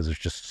is, because there's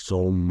just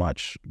so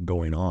much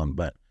going on.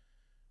 But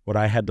what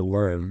I had to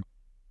learn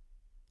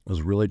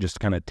was really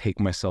just kind of take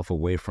myself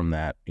away from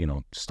that,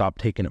 stop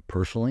taking it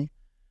personally,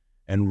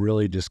 and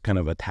really just kind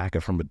of attack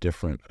it from a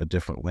different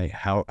way.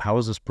 How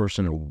is this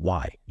person, and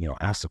why?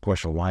 Ask the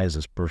question, why is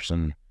this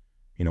person,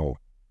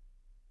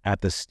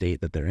 at the state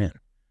that they're in?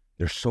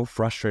 They're so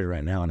frustrated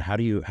right now, and how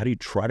do you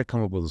try to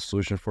come up with a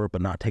solution for it,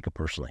 but not take it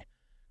personally?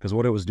 Because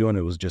what it was doing,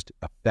 it was just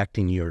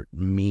affecting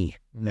me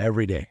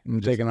every day.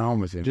 Taking it home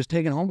with you. Just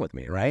taking it home with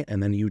me, right?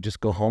 And then you just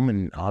go home,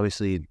 and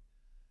obviously,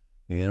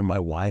 my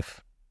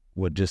wife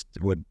would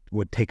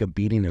take a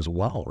beating as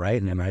well, right?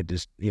 And then I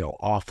just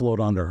offload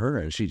onto her,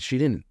 and she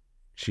didn't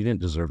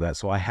deserve that.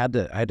 So I had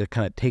to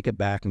kind of take it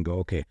back and go,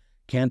 okay,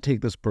 can't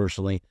take this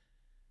personally.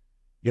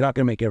 You're not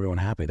going to make everyone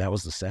happy. That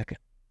was the second.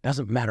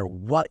 Doesn't matter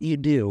what you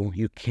do,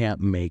 you can't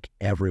make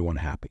everyone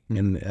happy.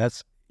 And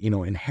that's,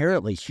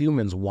 inherently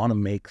humans want to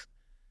make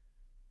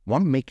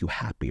you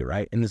happy,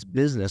 right? In this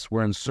business,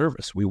 we're in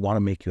service. We want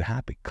to make you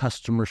happy.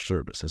 Customer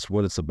service, that's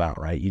what it's about,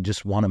 right? You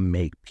just want to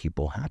make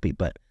people happy,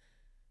 but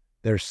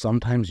there's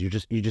sometimes you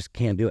just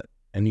can't do it.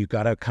 And you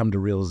got to come to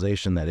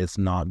realization that it's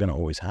not going to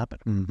always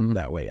happen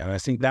that way. And I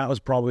think that was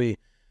probably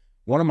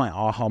one of my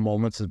aha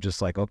moments of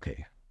just like,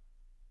 okay,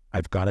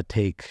 I've got to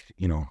take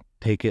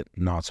it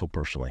not so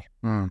personally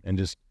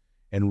and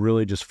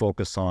really just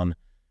focus on,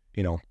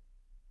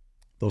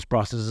 those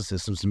processes and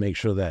systems to make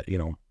sure that,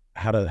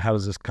 how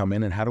does this come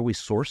in and how do we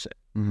source it?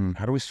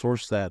 How do we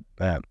source that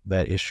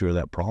issue or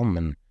that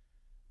problem?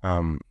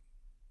 And,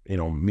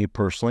 me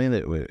personally,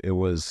 it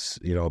was,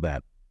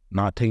 that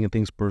not taking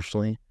things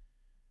personally,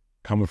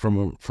 coming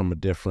from a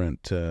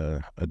different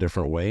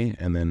way.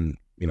 And then,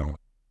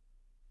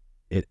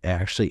 it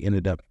actually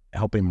ended up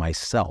helping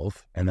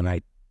myself. And then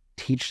I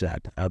teach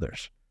that to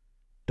others.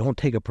 Don't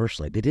take it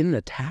personally. They didn't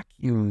attack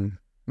you.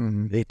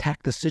 They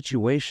attacked the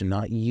situation,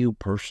 not you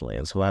personally.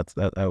 And so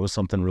that was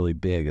something really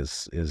big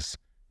is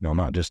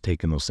not just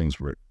taking those things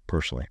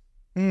personally.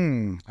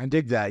 I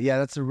dig that. Yeah,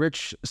 that's a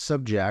rich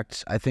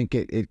subject. I think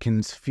it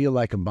can feel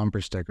like a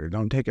bumper sticker.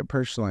 Don't take it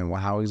personally. Well,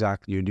 how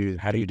exactly you do?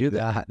 How do you do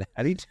that?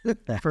 How do you do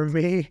that?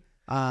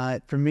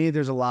 For me,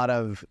 there's a lot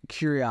of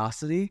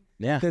curiosity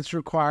that's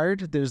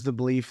required. There's the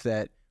belief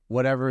that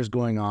whatever is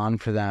going on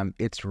for them,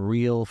 it's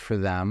real for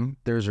them.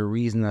 There's a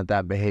reason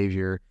that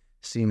behavior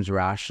seems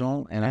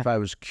rational. And if I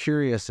was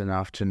curious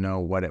enough to know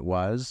what it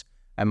was,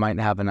 I might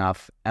have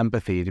enough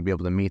empathy to be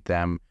able to meet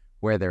them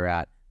where they're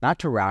at, not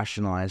to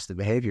rationalize the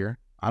behavior.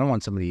 I don't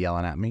want somebody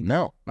yelling at me.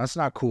 No, that's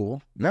not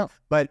cool. No.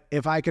 But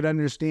if I could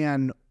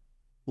understand,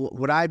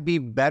 would I be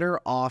better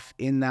off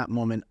in that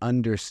moment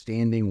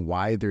understanding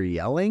why they're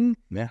yelling?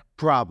 Yeah.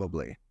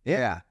 Probably.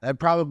 Yeah. That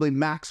probably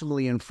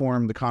maximally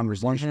informed the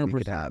conversation 100%. we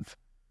could have.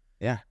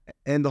 Yeah.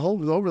 And the whole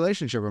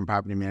relationship in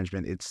property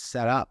management, it's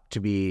set up to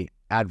be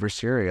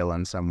adversarial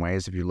in some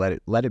ways if you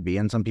let it be.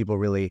 And some people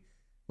really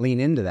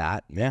lean into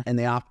that. Yeah. And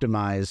they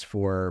optimize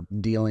for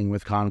dealing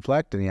with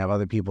conflict. And you have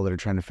other people that are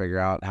trying to figure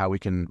out how we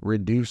can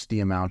reduce the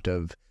amount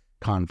of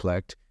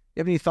conflict. Do you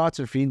have any thoughts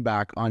or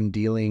feedback on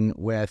dealing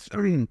with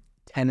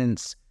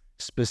tenants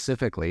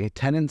specifically?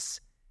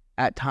 Tenants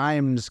at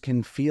times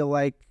can feel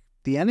like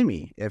the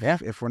enemy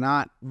if we're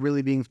not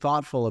really being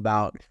thoughtful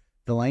about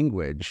the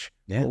language.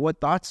 Yeah. What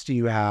thoughts do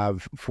you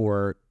have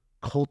for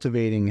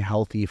cultivating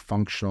healthy,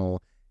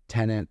 functional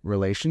tenant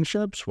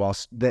relationships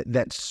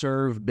that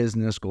serve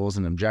business goals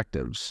and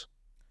objectives?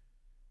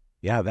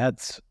 Yeah,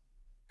 that's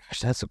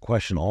a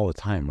question all the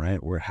time,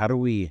 right? Where how do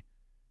we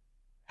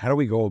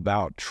go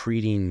about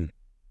treating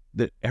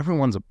that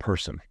everyone's a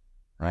person,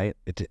 right?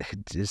 It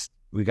just,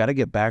 we got to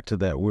get back to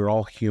that. We're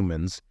all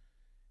humans,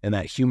 and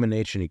that human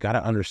nature. And you got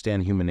to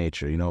understand human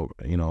nature.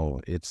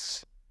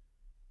 It's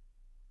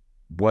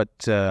what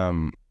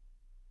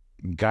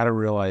you got to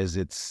realize.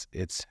 It's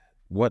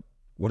what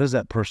does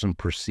that person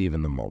perceive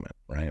in the moment,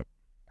 right?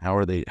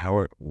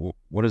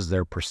 What is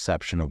their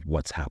perception of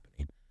what's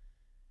happening?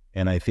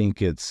 And I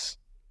think it's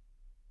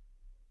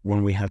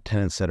when we have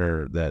tenants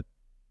that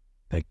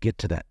get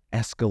to that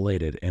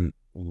escalated, and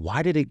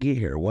why did it get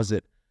here? Was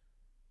it,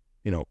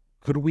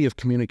 could we have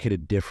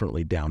communicated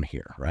differently down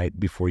here, right?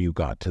 Before you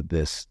got to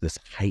this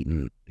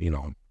heightened,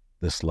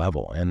 this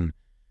level. And,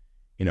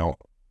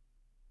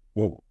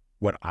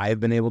 what I've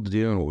been able to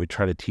do and what we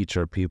try to teach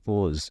our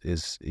people is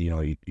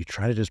you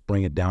try to just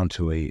bring it down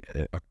to a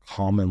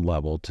common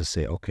level to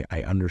say, okay,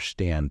 I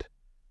understand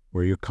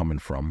where you're coming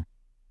from.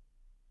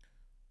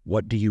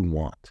 What do you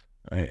want?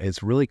 Right?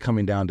 It's really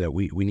coming down to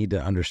we need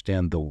to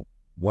understand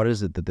what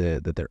is it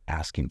that they're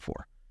asking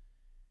for.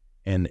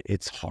 And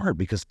it's hard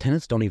because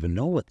tenants don't even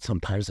know what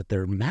sometimes that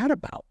they're mad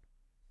about.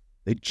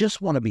 They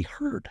just want to be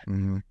heard.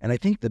 Mm-hmm. And I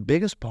think the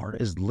biggest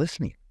part is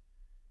listening.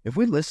 If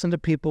we listen to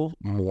people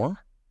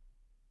more,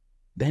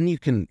 then you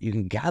can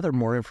gather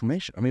more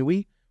information. I mean,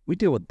 we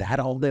deal with that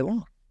all day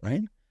long,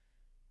 right?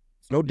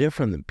 It's no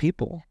different than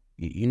people.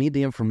 You need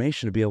the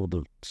information to be able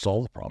to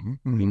solve the problem.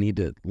 Mm-hmm. You need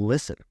to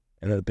listen.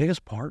 And the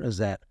biggest part is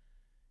that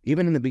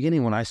even in the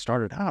beginning when I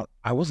started out,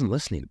 I wasn't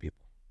listening to people.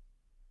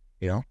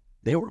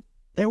 They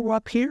were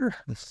up here.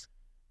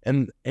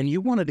 And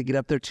you wanted to get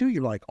up there too.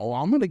 You're like, oh,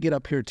 I'm going to get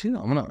up here too.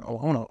 I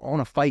want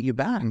to fight you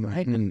back,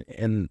 right?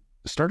 And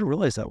start to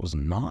realize that was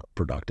not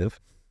productive.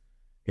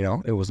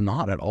 It was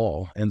not at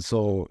all. And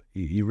so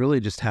you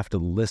really just have to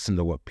listen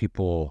to what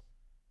people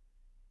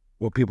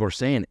are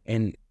saying.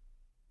 And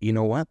you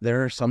know what?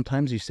 There are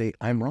sometimes you say,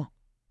 I'm wrong.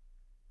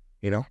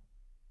 I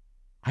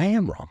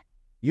am wrong.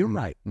 You're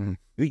right. Mm-hmm.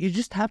 You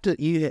just have to,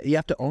 you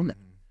have to own it.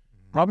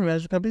 Property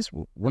management companies,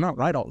 we're not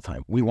right all the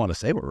time. We want to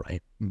say we're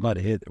right, but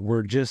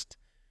we're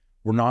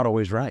not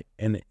always right.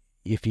 And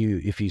if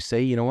you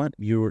say, you know what,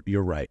 you're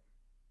right.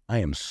 I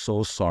am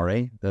so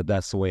sorry that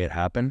that's the way it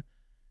happened.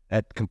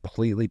 That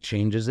completely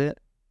changes it.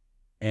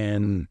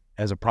 And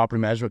as a property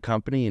management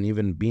company and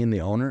even being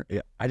the owner,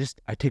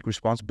 I take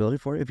responsibility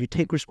for it. If you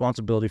take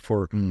responsibility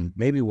for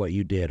maybe what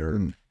you did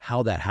or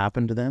how that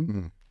happened to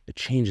them, it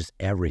changes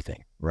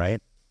everything,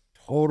 right?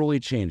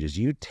 Totally changes.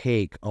 You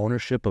take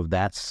ownership of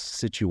that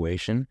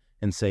situation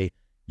and say,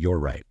 you're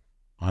right,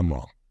 I'm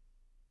wrong.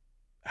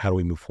 How do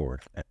we move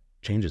forward? That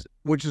changes it.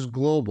 Which is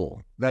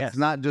global. That's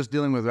not just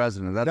dealing with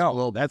residents. That's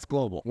global. That's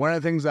global. One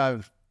of the things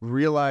I've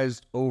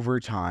realized over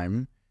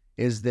time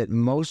is that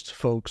most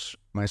folks,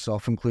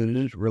 myself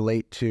included,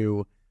 relate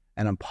to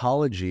an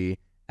apology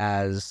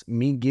as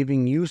me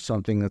giving you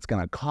something that's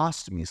going to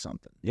cost me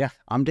something. Yeah.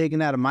 I'm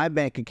taking out of my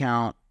bank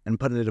account and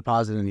putting a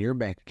deposit into your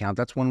bank account.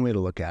 That's one way to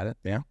look at it.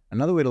 Yeah.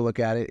 Another way to look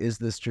at it is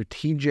the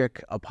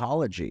strategic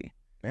apology.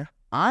 Yeah.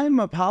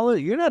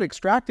 You're not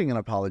extracting an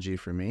apology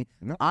from me.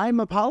 No. I'm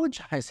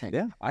apologizing.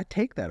 Yeah. I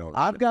take that ownership.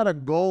 I've got a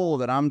goal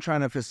that I'm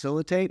trying to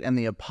facilitate, and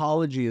the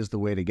apology is the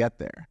way to get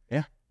there.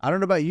 Yeah. I don't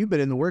know about you,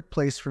 but in the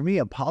workplace, for me,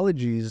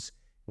 apologies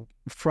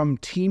from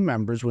team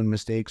members when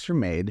mistakes are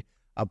made,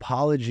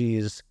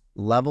 apologies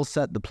level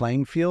set the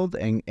playing field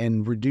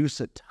and reduce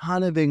a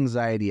ton of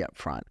anxiety up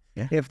front.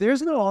 Yeah. If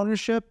there's no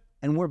ownership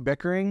and we're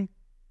bickering,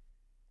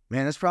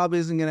 man, this probably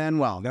isn't going to end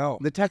well. No.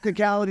 The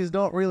technicalities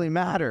don't really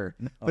matter.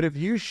 No. But if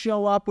you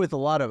show up with a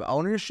lot of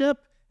ownership,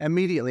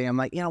 immediately I'm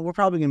like, we're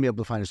probably going to be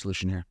able to find a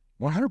solution here.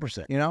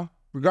 100%.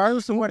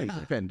 Regardless of what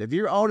happened. If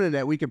you're owning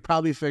it, we could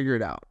probably figure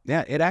it out.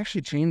 Yeah, it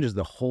actually changes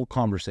the whole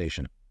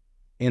conversation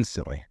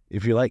instantly.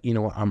 If you're like, you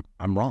know what,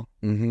 I'm wrong.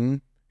 Mm-hmm.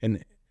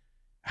 And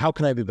how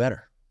can I be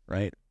better,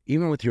 right?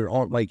 Even with your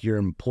own, like your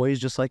employees,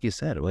 just like you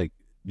said, like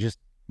just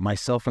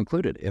myself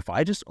included. If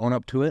I just own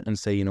up to it and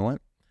say, you know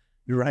what,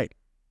 you're right.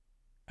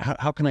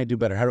 How can I do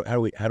better? How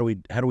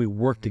do we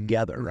work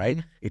together,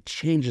 right? It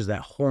changes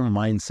that whole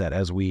mindset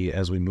as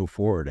we move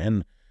forward.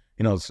 And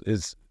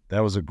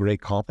that was a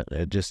great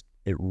compliment.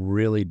 It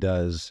really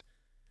does,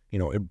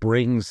 it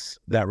brings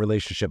that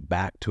relationship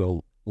back to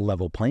a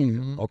level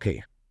playing field.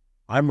 Okay,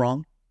 I'm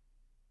wrong.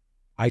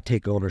 I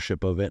take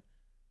ownership of it.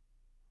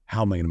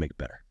 How am I going to make it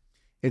better?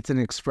 It's an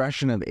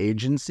expression of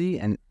agency,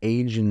 and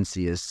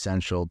agency is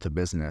central to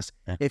business.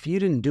 Yeah. If you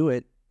didn't do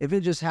it, if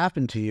it just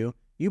happened to you,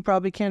 you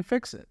probably can't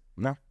fix it.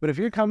 No. But if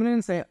you're coming in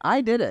and saying,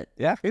 I did it.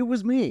 Yeah. It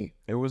was me.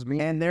 It was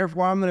me. And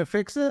therefore I'm going to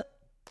fix it.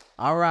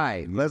 All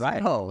right. Let's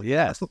go.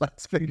 Yes.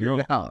 Let's figure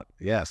it out.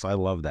 Yes. I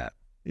love that.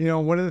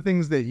 One of the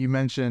things that you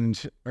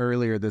mentioned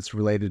earlier that's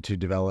related to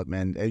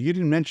development, you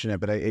didn't mention it,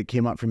 but it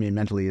came up for me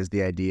mentally, is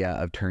the idea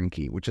of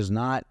turnkey, which is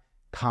not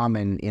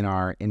common in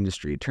our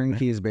industry.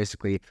 Turnkey is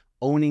basically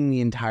owning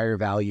the entire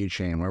value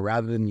chain, where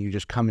rather than you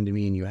just coming to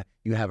me and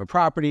you have a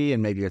property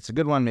and maybe it's a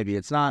good one, maybe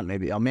it's not,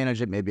 maybe I'll manage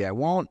it, maybe I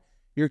won't.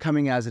 You're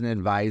coming as an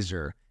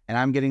advisor, and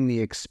I'm getting the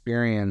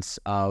experience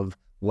of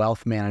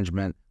wealth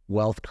management,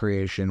 wealth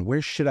creation.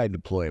 Where should I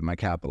deploy my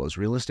capital? Is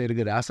real estate a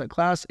good asset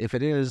class? If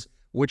it is,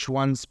 which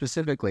one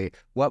specifically?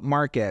 What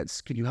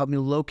markets? Could you help me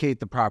locate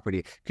the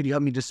property? Could you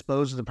help me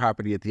dispose of the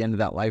property at the end of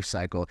that life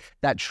cycle?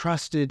 That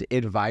trusted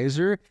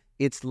advisor,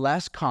 it's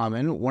less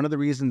common. One of the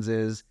reasons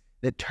is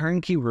that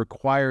turnkey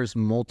requires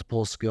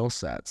multiple skill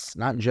sets,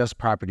 not just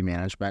property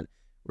management,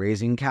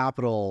 raising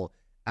capital,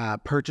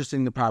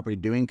 purchasing the property,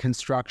 doing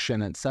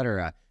construction,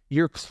 etc.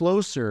 You're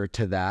closer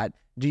to that.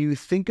 Do you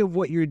think of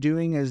what you're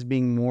doing as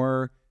being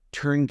more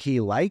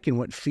turnkey-like, and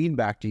what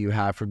feedback do you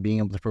have for being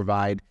able to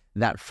provide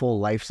that full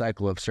life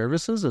cycle of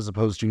services as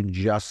opposed to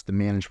just the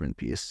management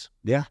piece?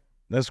 Yeah,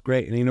 that's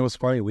great. And what's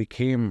funny? We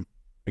came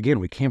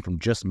from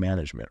just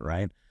management,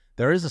 right?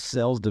 There is a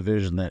sales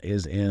division that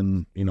is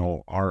in,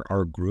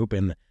 our group.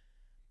 And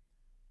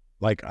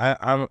like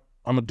I'm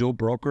a dual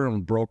broker. I'm a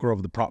broker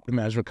of the property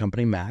management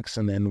company, Max.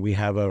 And then we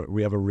have a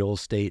real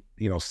estate,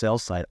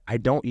 sales side. I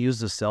don't use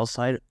the sales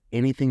side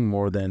anything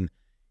more than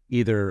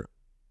either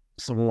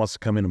someone wants to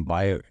come in and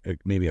buy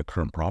maybe a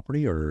current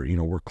property, or,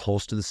 we're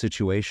close to the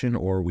situation,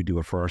 or we do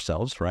it for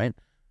ourselves, right?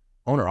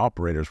 Owner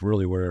operator is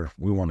really where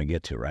we want to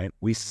get to, right?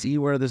 We see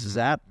where this is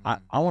at. I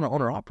want to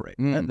owner operate.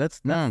 That's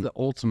the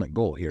ultimate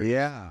goal here.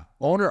 Yeah.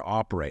 Owner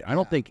operate. I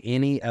don't think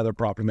any other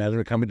property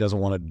management company doesn't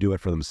want to do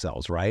it for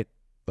themselves, right?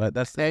 But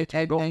that's the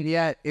goal. And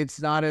yet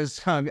it's not as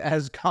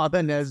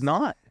common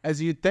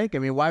as you'd think. I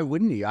mean, why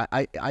wouldn't you?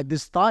 I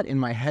this thought in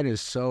my head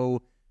is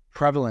so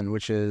prevalent,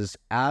 which is,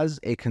 as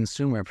a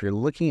consumer, if you're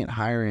looking at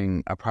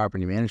hiring a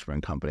property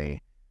management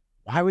company,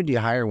 why would you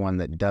hire one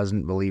that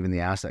doesn't believe in the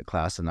asset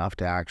class enough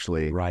to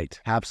actually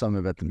have some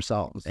of it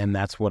themselves? And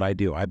that's what I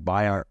do. I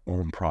buy our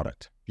own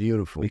product.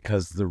 Beautiful.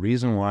 Because the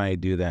reason why I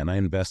do that and I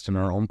invest in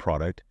our own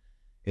product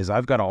is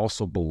I've got to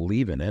also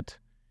believe in it.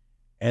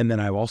 And then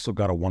I've also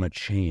got to want to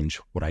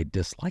change what I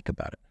dislike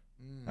about it,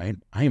 right?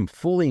 I am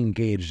fully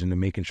engaged into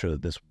making sure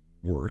that this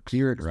works.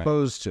 You're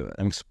exposed to it.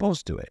 I'm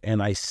exposed to it.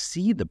 And I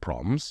see the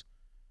problems.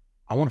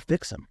 I want to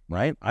fix them,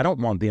 right? I don't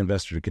want the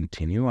investor to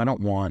continue. I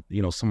don't want,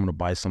 someone to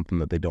buy something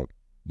that they don't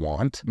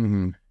want.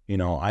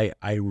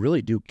 I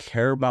really do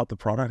care about the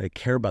product. I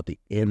care about the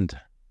end.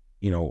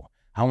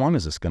 How long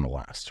is this going to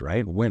last,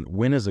 right?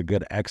 When is a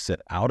good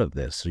exit out of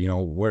this? We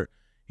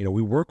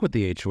work with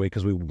the HOA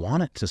because we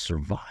want it to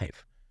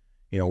survive.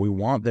 we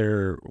want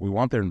their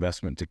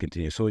investment to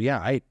continue. So yeah,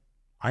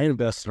 I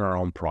invest in our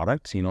own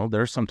products.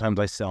 There's sometimes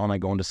I sell and I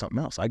go into something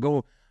else.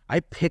 I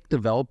pick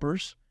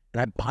developers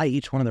and I buy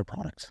each one of their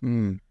products.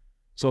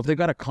 So if they've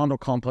got a condo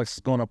complex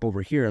that's going up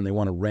over here and they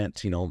want to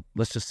rent,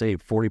 let's just say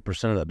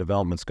 40% of that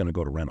development's going to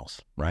go to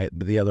rentals, right?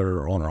 But the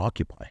other owner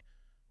occupy.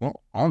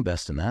 Well, I'll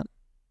invest in that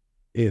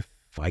if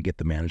I get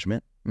the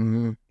management.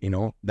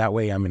 That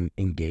way I'm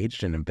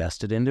engaged and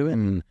invested into it.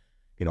 And,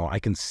 I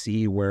can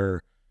see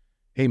where,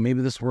 hey,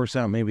 maybe this works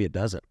out, maybe it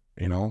doesn't,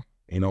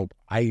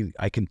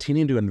 I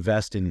continue to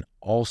invest in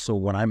also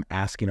when I'm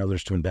asking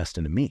others to invest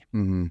into me.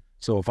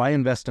 So if I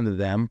invest into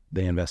them,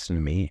 they invest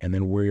into me, and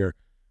then we're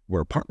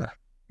a partner.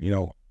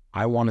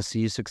 I want to see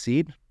you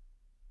succeed.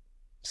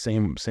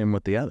 Same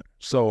with the other.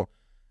 So,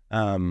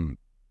 it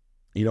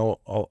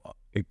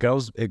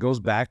goes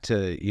back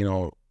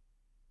to,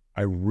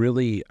 I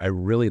really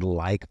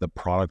like the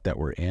product that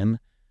we're in.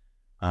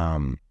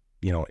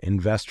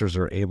 Investors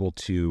are able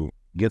to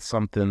get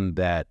something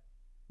that,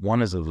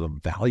 one, is of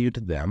value to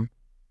them.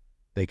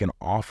 They can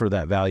offer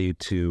that value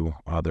to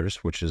others,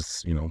 which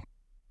is,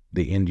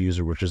 the end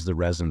user, which is the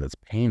resident that's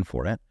paying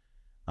for it.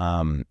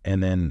 And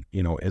then,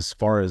 as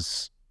far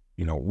as,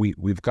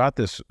 we've got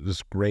this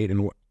great,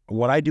 and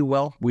what I do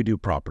well, we do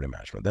property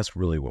management. That's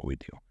really what we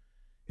do.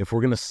 If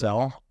we're going to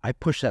sell, I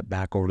push that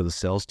back over to the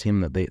sales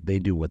team that they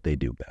do what they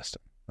do best,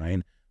 right?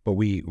 But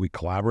we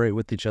collaborate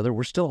with each other.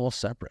 We're still all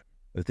separate.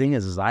 The thing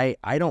is I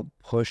don't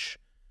push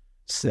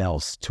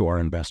sales to our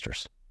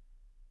investors.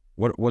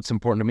 What's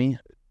important to me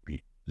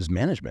is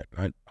management.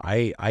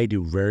 I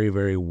do very,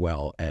 very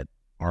well at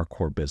our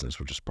core business,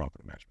 which is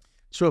property management.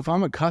 So if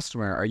I'm a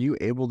customer, are you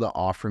able to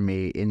offer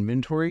me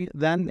inventory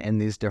then in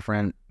these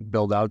different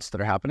build outs that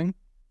are happening?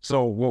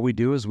 So what we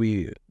do is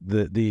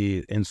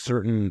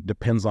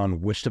depends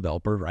on which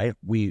developer, right?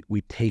 We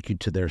take you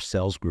to their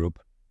sales group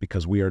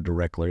because we are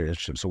directly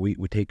relationship. So we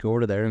take you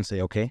over to there and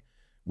say, okay,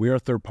 we are a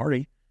third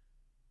party.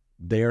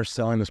 They are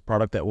selling this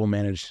product that we'll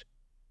manage,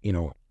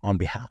 on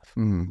behalf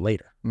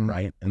later,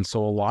 right? And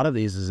so a lot of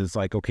these it's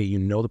like, okay,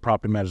 the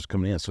property manager's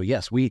coming in. So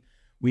yes, we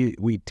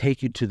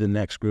take you to the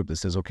next group that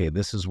says, okay,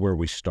 this is where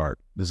we start.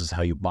 This is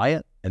how you buy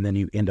it. And then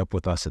you end up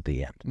with us at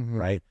the end,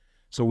 right?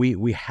 So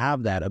we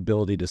have that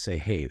ability to say,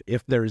 hey,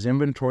 if there's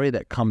inventory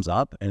that comes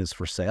up and is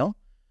for sale,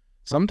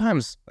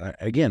 sometimes,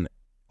 again,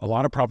 a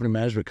lot of property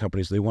management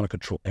companies, they want to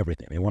control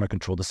everything. They want to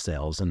control the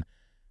sales, and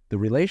the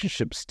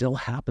relationship still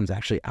happens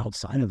actually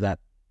outside of that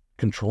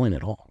controlling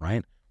it all,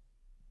 right?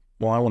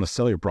 Well, I want to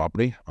sell your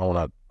property. I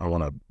want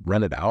to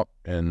rent it out,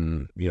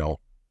 and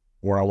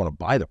or I want to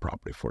buy the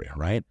property for you,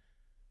 right?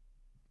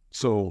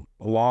 So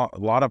a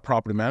lot of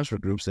property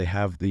management groups, they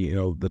have the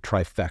the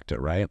trifecta,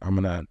 right? I'm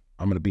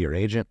gonna be your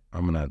agent.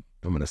 I'm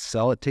gonna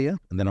sell it to you,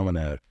 and then I'm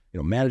gonna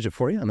manage it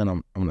for you, and then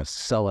I'm gonna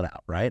sell it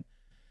out, right?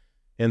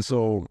 And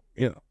so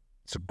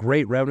it's a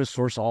great revenue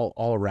source all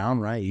around,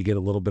 right? You get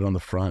a little bit on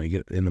the front, you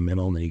get it in the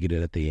middle, and then you get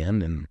it at the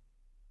end. And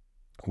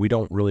we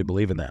don't really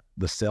believe in that.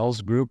 The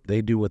sales group,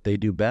 they do what they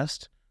do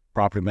best.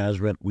 Property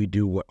management, we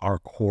do what our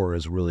core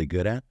is really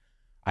good at.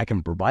 I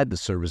can provide the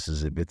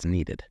services if it's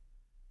needed,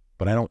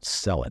 but I don't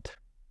sell it.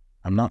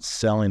 I'm not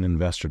selling an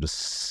investor to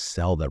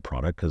sell their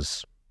product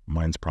because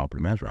mine's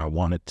property management. I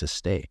want it to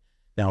stay.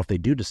 Now, if they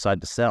do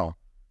decide to sell,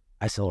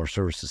 I sell our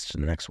services to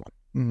the next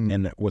one.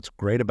 And what's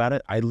great about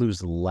it, I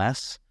lose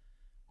less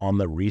on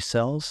the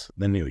resells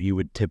than you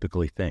would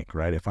typically think,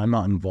 right? If I'm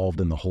not involved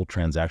in the whole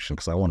transaction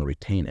because I want to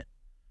retain it,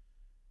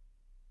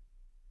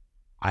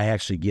 I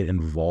actually get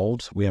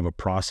involved. We have a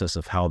process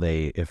of how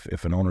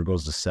if an owner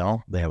goes to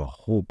sell, they have a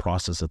whole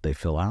process that they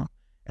fill out,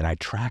 and I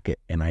track it,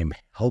 and I'm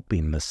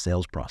helping the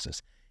sales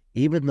process.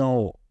 Even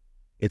though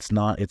it's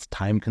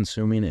time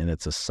consuming and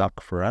it's a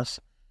suck for us,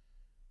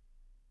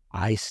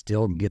 I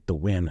still get the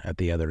win at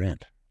the other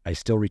end. I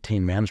still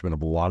retain management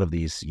of a lot of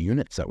these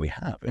units that we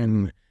have.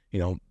 And,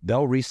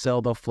 they'll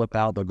resell, they'll flip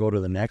out, they'll go to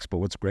the next. But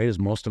what's great is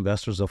most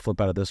investors, they'll flip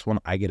out of this one.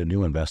 I get a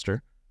new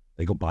investor.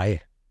 They go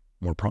buy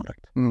more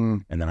product.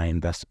 And then I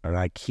invest, or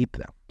I keep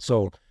them.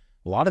 So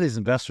a lot of these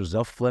investors,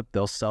 they'll flip,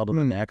 they'll sell to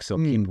the next, they'll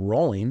keep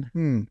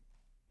rolling.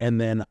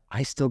 And then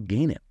I still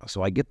gain it.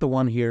 So I get the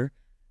one here,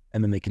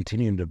 and then they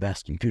continue to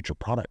invest in future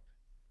product.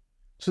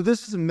 So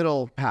this is a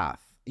middle path.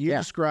 You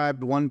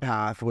described one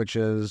path, which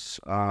is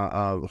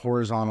a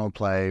horizontal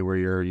play where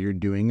you're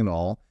doing it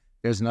all.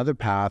 There's another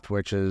path,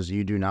 which is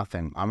you do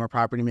nothing. I'm a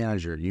property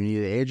manager. You need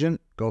an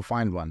agent? Go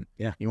find one.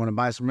 Yeah. You want to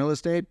buy some real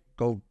estate?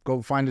 Go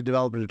find a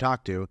developer to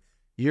talk to.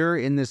 You're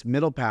in this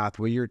middle path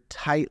where you're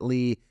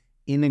tightly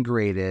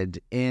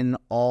integrated in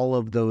all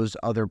of those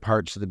other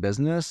parts of the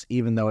business,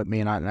 even though it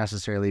may not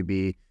necessarily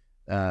be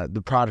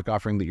the product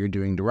offering that you're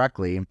doing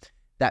directly.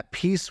 That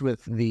piece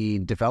with the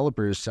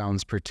developers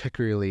sounds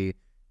particularly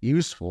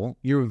useful.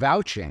 You're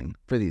vouching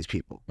for these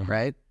people,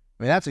 right?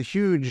 I mean, that's a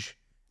huge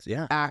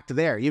act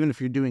there, even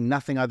if you're doing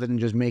nothing other than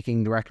just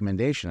making the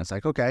recommendation. It's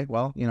like, okay,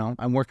 well,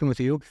 I'm working with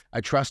you. I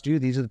trust you.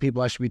 These are the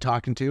people I should be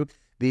talking to.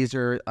 These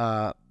are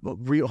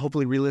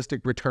hopefully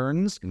realistic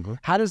returns.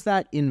 How does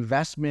that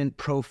investment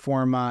pro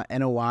forma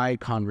NOI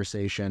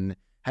conversation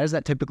How does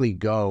that typically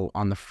go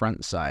on the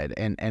front side?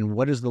 And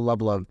what is the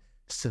level of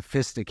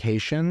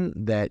sophistication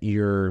that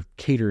you're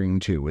catering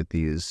to with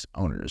these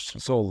owners?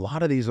 So a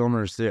lot of these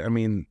owners, I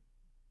mean,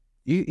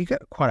 you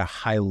got quite a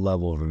high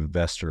level of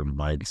investor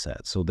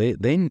mindset. So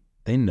they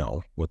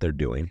know what they're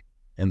doing.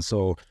 And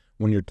so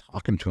when you're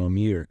talking to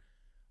them,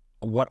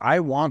 what I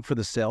want for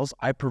the sales,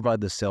 I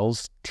provide the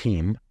sales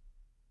team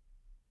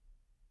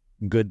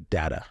good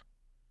data.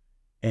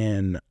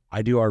 And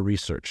I do our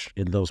research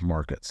in those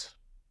markets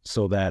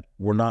so that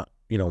we're not,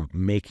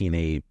 making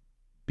a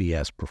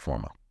BS pro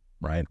forma,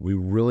 right? We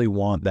really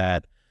want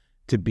that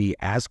to be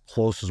as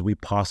close as we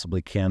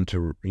possibly can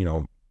to,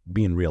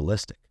 being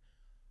realistic.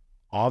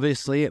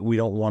 Obviously, we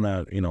don't want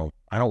to,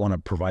 I don't want to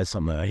provide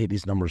something that, hey,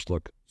 these numbers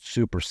look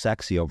super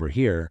sexy over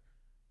here,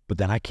 but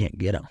then I can't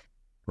get them,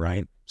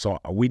 right? So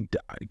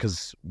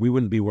because we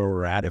wouldn't be where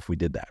we're at if we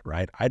did that,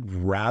 right? I'd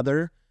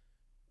rather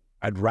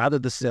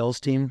the sales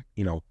team,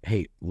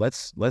 hey,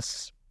 let's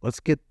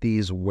get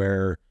these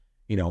where,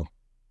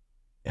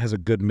 has a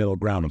good middle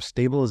ground of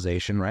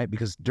stabilization, right?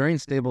 Because during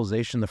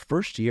stabilization, the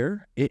first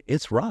year,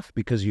 it's rough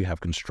because you have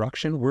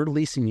construction. We're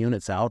leasing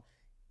units out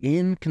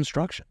in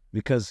construction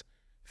because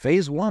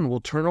phase one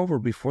will turn over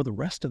before the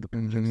rest of the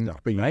project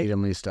stuff. But you right? need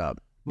them leased up.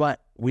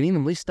 But we need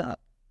them leased up.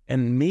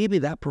 And maybe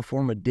that pro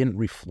forma didn't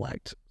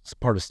reflect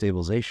part of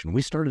stabilization.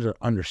 We started to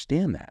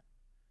understand that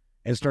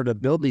and started to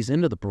build these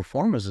into the pro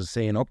formas and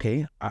saying,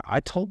 okay,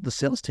 I told the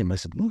sales team, I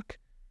said, look,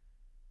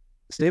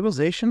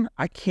 stabilization,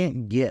 I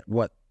can't get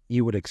what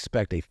you would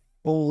expect a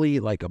fully,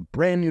 like a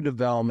brand new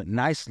development,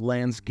 nice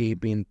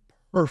landscaping,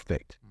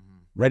 perfect,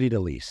 ready to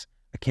lease.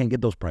 I can't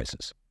get those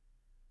prices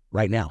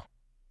right now.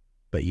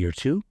 But year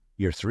 2,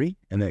 year 3,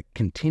 and it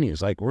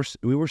continues. Like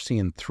we were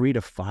seeing 3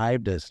 to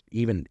 5 to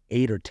even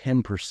 8 or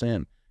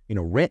 10%,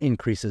 rent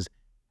increases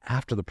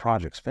after the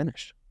project's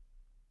finished.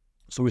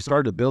 So we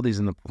started to build these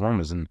in the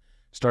performance and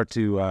start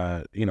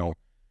to,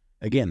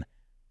 again,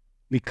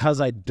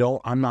 because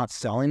I'm not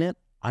selling it,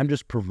 I'm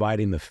just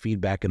providing the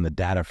feedback and the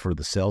data for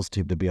the sales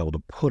team to be able to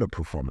put a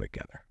pro forma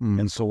together.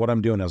 And so what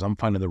I'm doing is I'm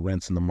finding the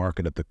rents in the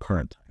market at the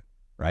current time,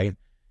 right?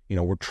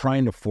 We're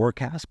trying to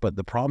forecast, but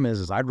the problem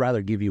is I'd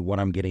rather give you what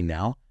I'm getting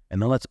now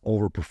and then let's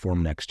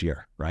overperform next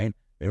year, right?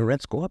 Maybe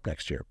rents go up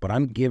next year, but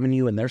I'm giving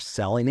you and they're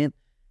selling it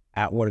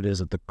at what it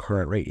is at the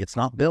current rate. It's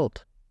not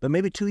built, but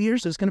maybe 2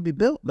 years it's going to be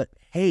built, but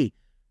hey,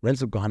 rents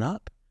have gone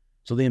up.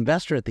 So the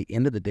investor at the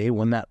end of the day,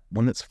 when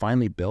it's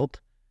finally built,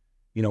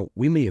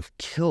 we may have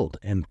killed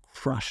and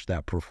crushed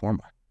that pro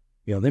forma.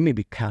 They may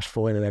be cash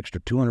flowing an extra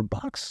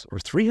 $200 or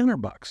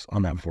 $300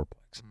 on that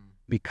fourplex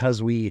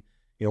because we,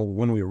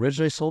 when we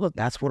originally sold it,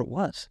 that's what it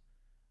was.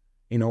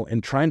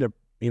 And trying to,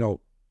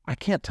 I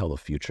can't tell the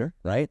future,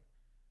 right?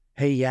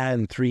 Hey, yeah,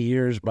 in 3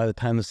 years, by the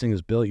time this thing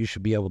is built, you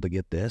should be able to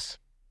get this.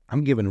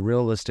 I'm giving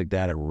realistic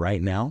data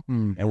right now,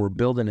 and we're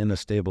building in a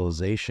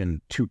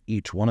stabilization to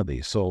each one of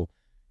these. So,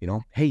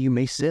 hey, you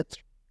may sit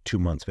 2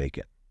 months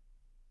vacant.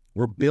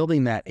 We're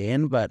building that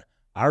in, but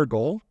our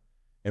goal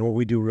and what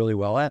we do really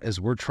well at is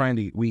we're trying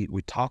to, we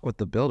talk with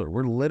the builder.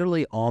 We're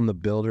literally on the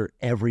builder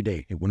every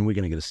day. When are we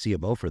going to get a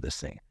CFO for this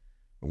thing?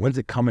 When's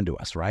it coming to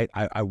us, right?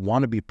 I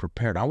want to be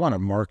prepared. I want to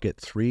market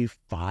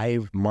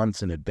 3-5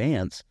 months in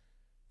advance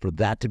for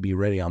that to be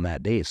ready on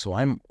that day. So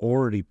I'm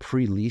already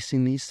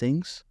pre-leasing these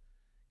things,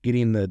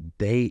 getting the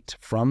date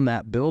from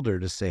that builder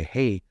to say,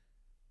 hey,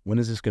 when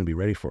is this going to be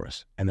ready for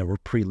us? And then we're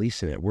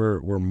pre-leasing it.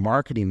 We're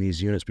marketing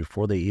these units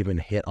before they even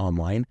hit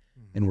online,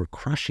 and we're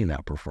crushing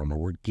that pro forma.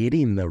 We're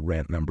getting the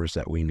rent numbers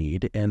that we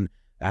need, and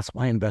that's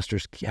why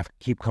investors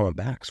keep coming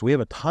back. So we have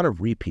a ton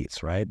of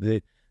repeats, right?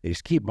 They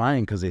just keep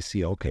buying because they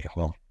see, okay,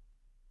 well,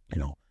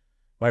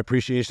 my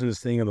appreciation of this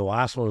thing and the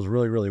last one was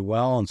really, really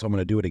well, and so I'm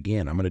going to do it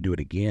again.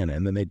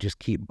 And then they just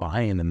keep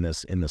buying in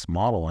this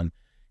model. And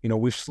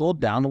we've slowed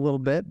down a little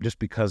bit just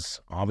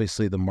because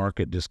obviously the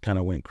market just kind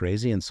of went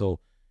crazy, and so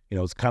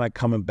it's kind of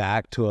coming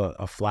back to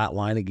a flat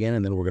line again,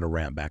 and then we're going to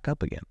ramp back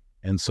up again.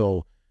 And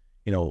so,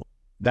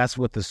 that's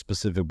what the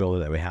specific builder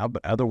that we have.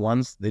 But other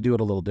ones, they do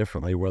it a little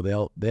differently, where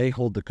they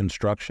hold the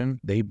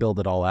construction, they build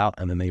it all out,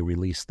 and then they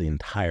release the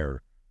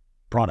entire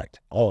product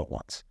all at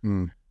once.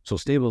 So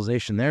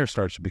stabilization there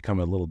starts to become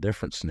a little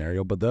different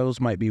scenario. But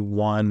those might be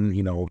one,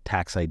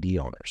 tax ID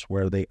owners,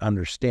 where they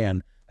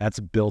understand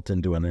that's built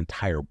into an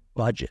entire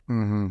budget.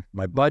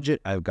 My budget,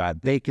 I've got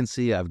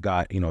vacancy, I've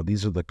got,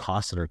 these are the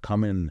costs that are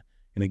coming.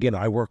 And again,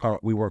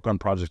 we work on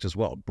projects as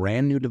well.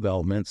 Brand new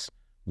developments,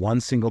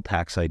 one single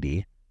tax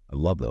ID. I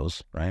love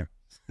those, right?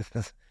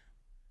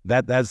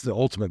 That's the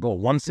ultimate goal.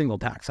 One single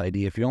tax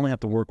ID. If you only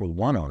have to work with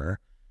one owner,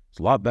 it's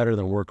a lot better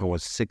than working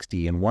with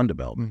 60 in one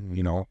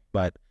development,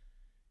 But,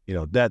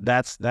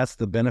 that's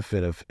the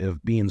benefit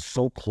of being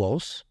so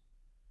close,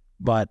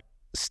 but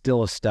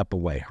still a step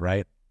away,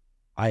 right?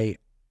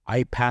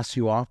 I pass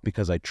you off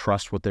because I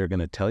trust what they're going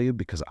to tell you,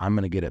 because I'm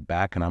going to get it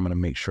back, and I'm going to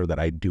make sure that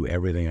I do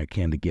everything I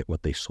can to get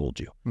what they sold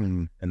you.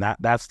 And that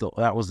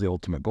was the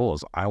ultimate goal,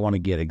 is I want to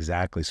get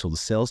exactly. So the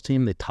sales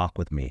team, they talk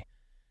with me,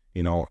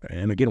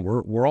 and again,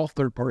 we're all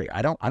third party.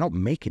 I don't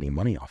make any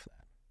money off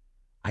that.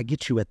 I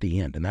get you at the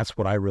end, and that's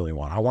what I really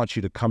want. I want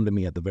you to come to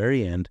me at the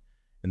very end,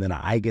 and then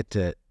I get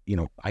to,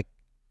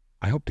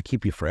 I hope to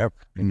keep you forever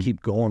and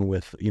keep going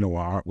with,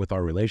 with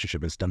our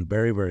relationship. It's done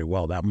very, very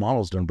well. That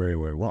model's done very,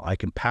 very well. I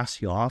can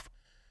pass you off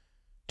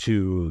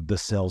to the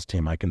sales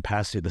team.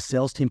 The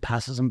sales team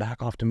passes them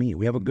back off to me.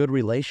 We have a good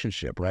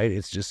relationship, right?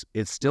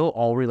 It's still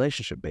all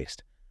relationship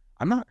based.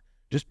 I'm not,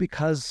 just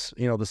because,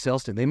 the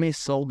sales team,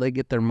 they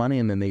get their money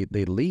and then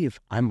they leave,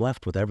 I'm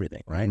left with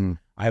everything, right?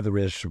 I have the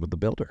relationship with the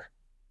builder.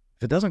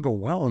 If it doesn't go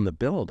well in the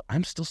build,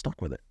 I'm still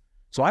stuck with it.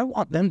 So I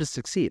want them to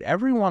succeed.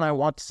 Everyone I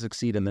want to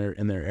succeed in their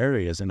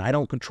areas, and I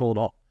don't control it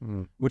all,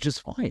 which is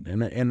fine.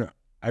 And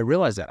I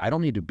realize that I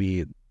don't need to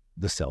be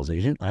the sales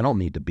agent. I don't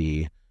need to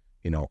be,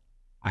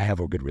 I have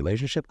a good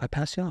relationship. I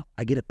pass you off.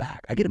 I get it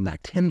back. I get it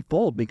back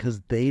tenfold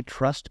because they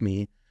trust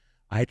me.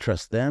 I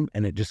trust them,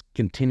 and it just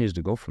continues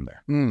to go from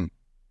there.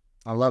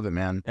 I love it,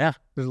 man. Yeah.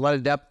 There's a lot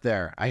of depth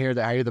there. I hear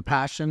the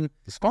passion.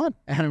 It's fun.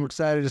 And I'm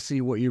excited to see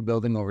what you're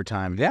building over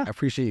time. Yeah. I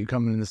appreciate you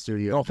coming in the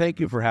studio. Oh, thank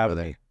you for having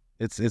me.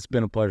 It's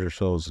been a pleasure.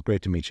 So it's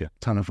great to meet you.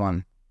 Ton of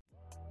fun.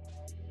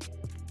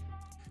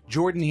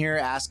 Jordan here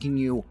asking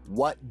you,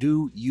 what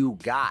do you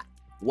got?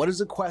 What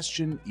is a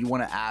question you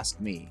want to ask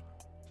me?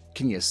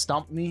 Can you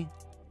stump me?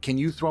 Can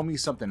you throw me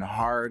something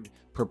hard,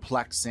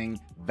 perplexing,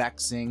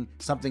 vexing,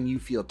 something you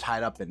feel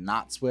tied up in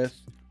knots with?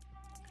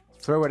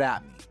 Throw it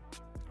at me.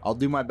 I'll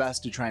do my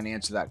best to try and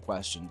answer that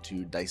question,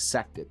 to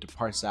dissect it, to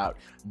parse out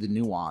the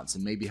nuance,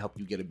 and maybe help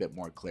you get a bit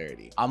more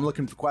clarity. I'm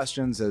looking for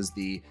questions as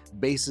the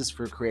basis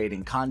for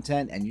creating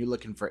content, and you're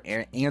looking for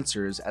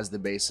answers as the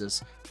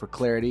basis for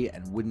clarity.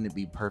 And wouldn't it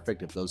be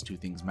perfect if those two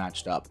things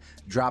matched up?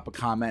 Drop a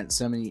comment,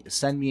 send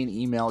me an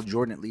email,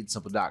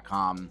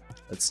 jordan@leadsimple.com.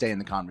 Let's stay in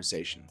the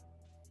conversation.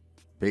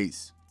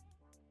 Peace.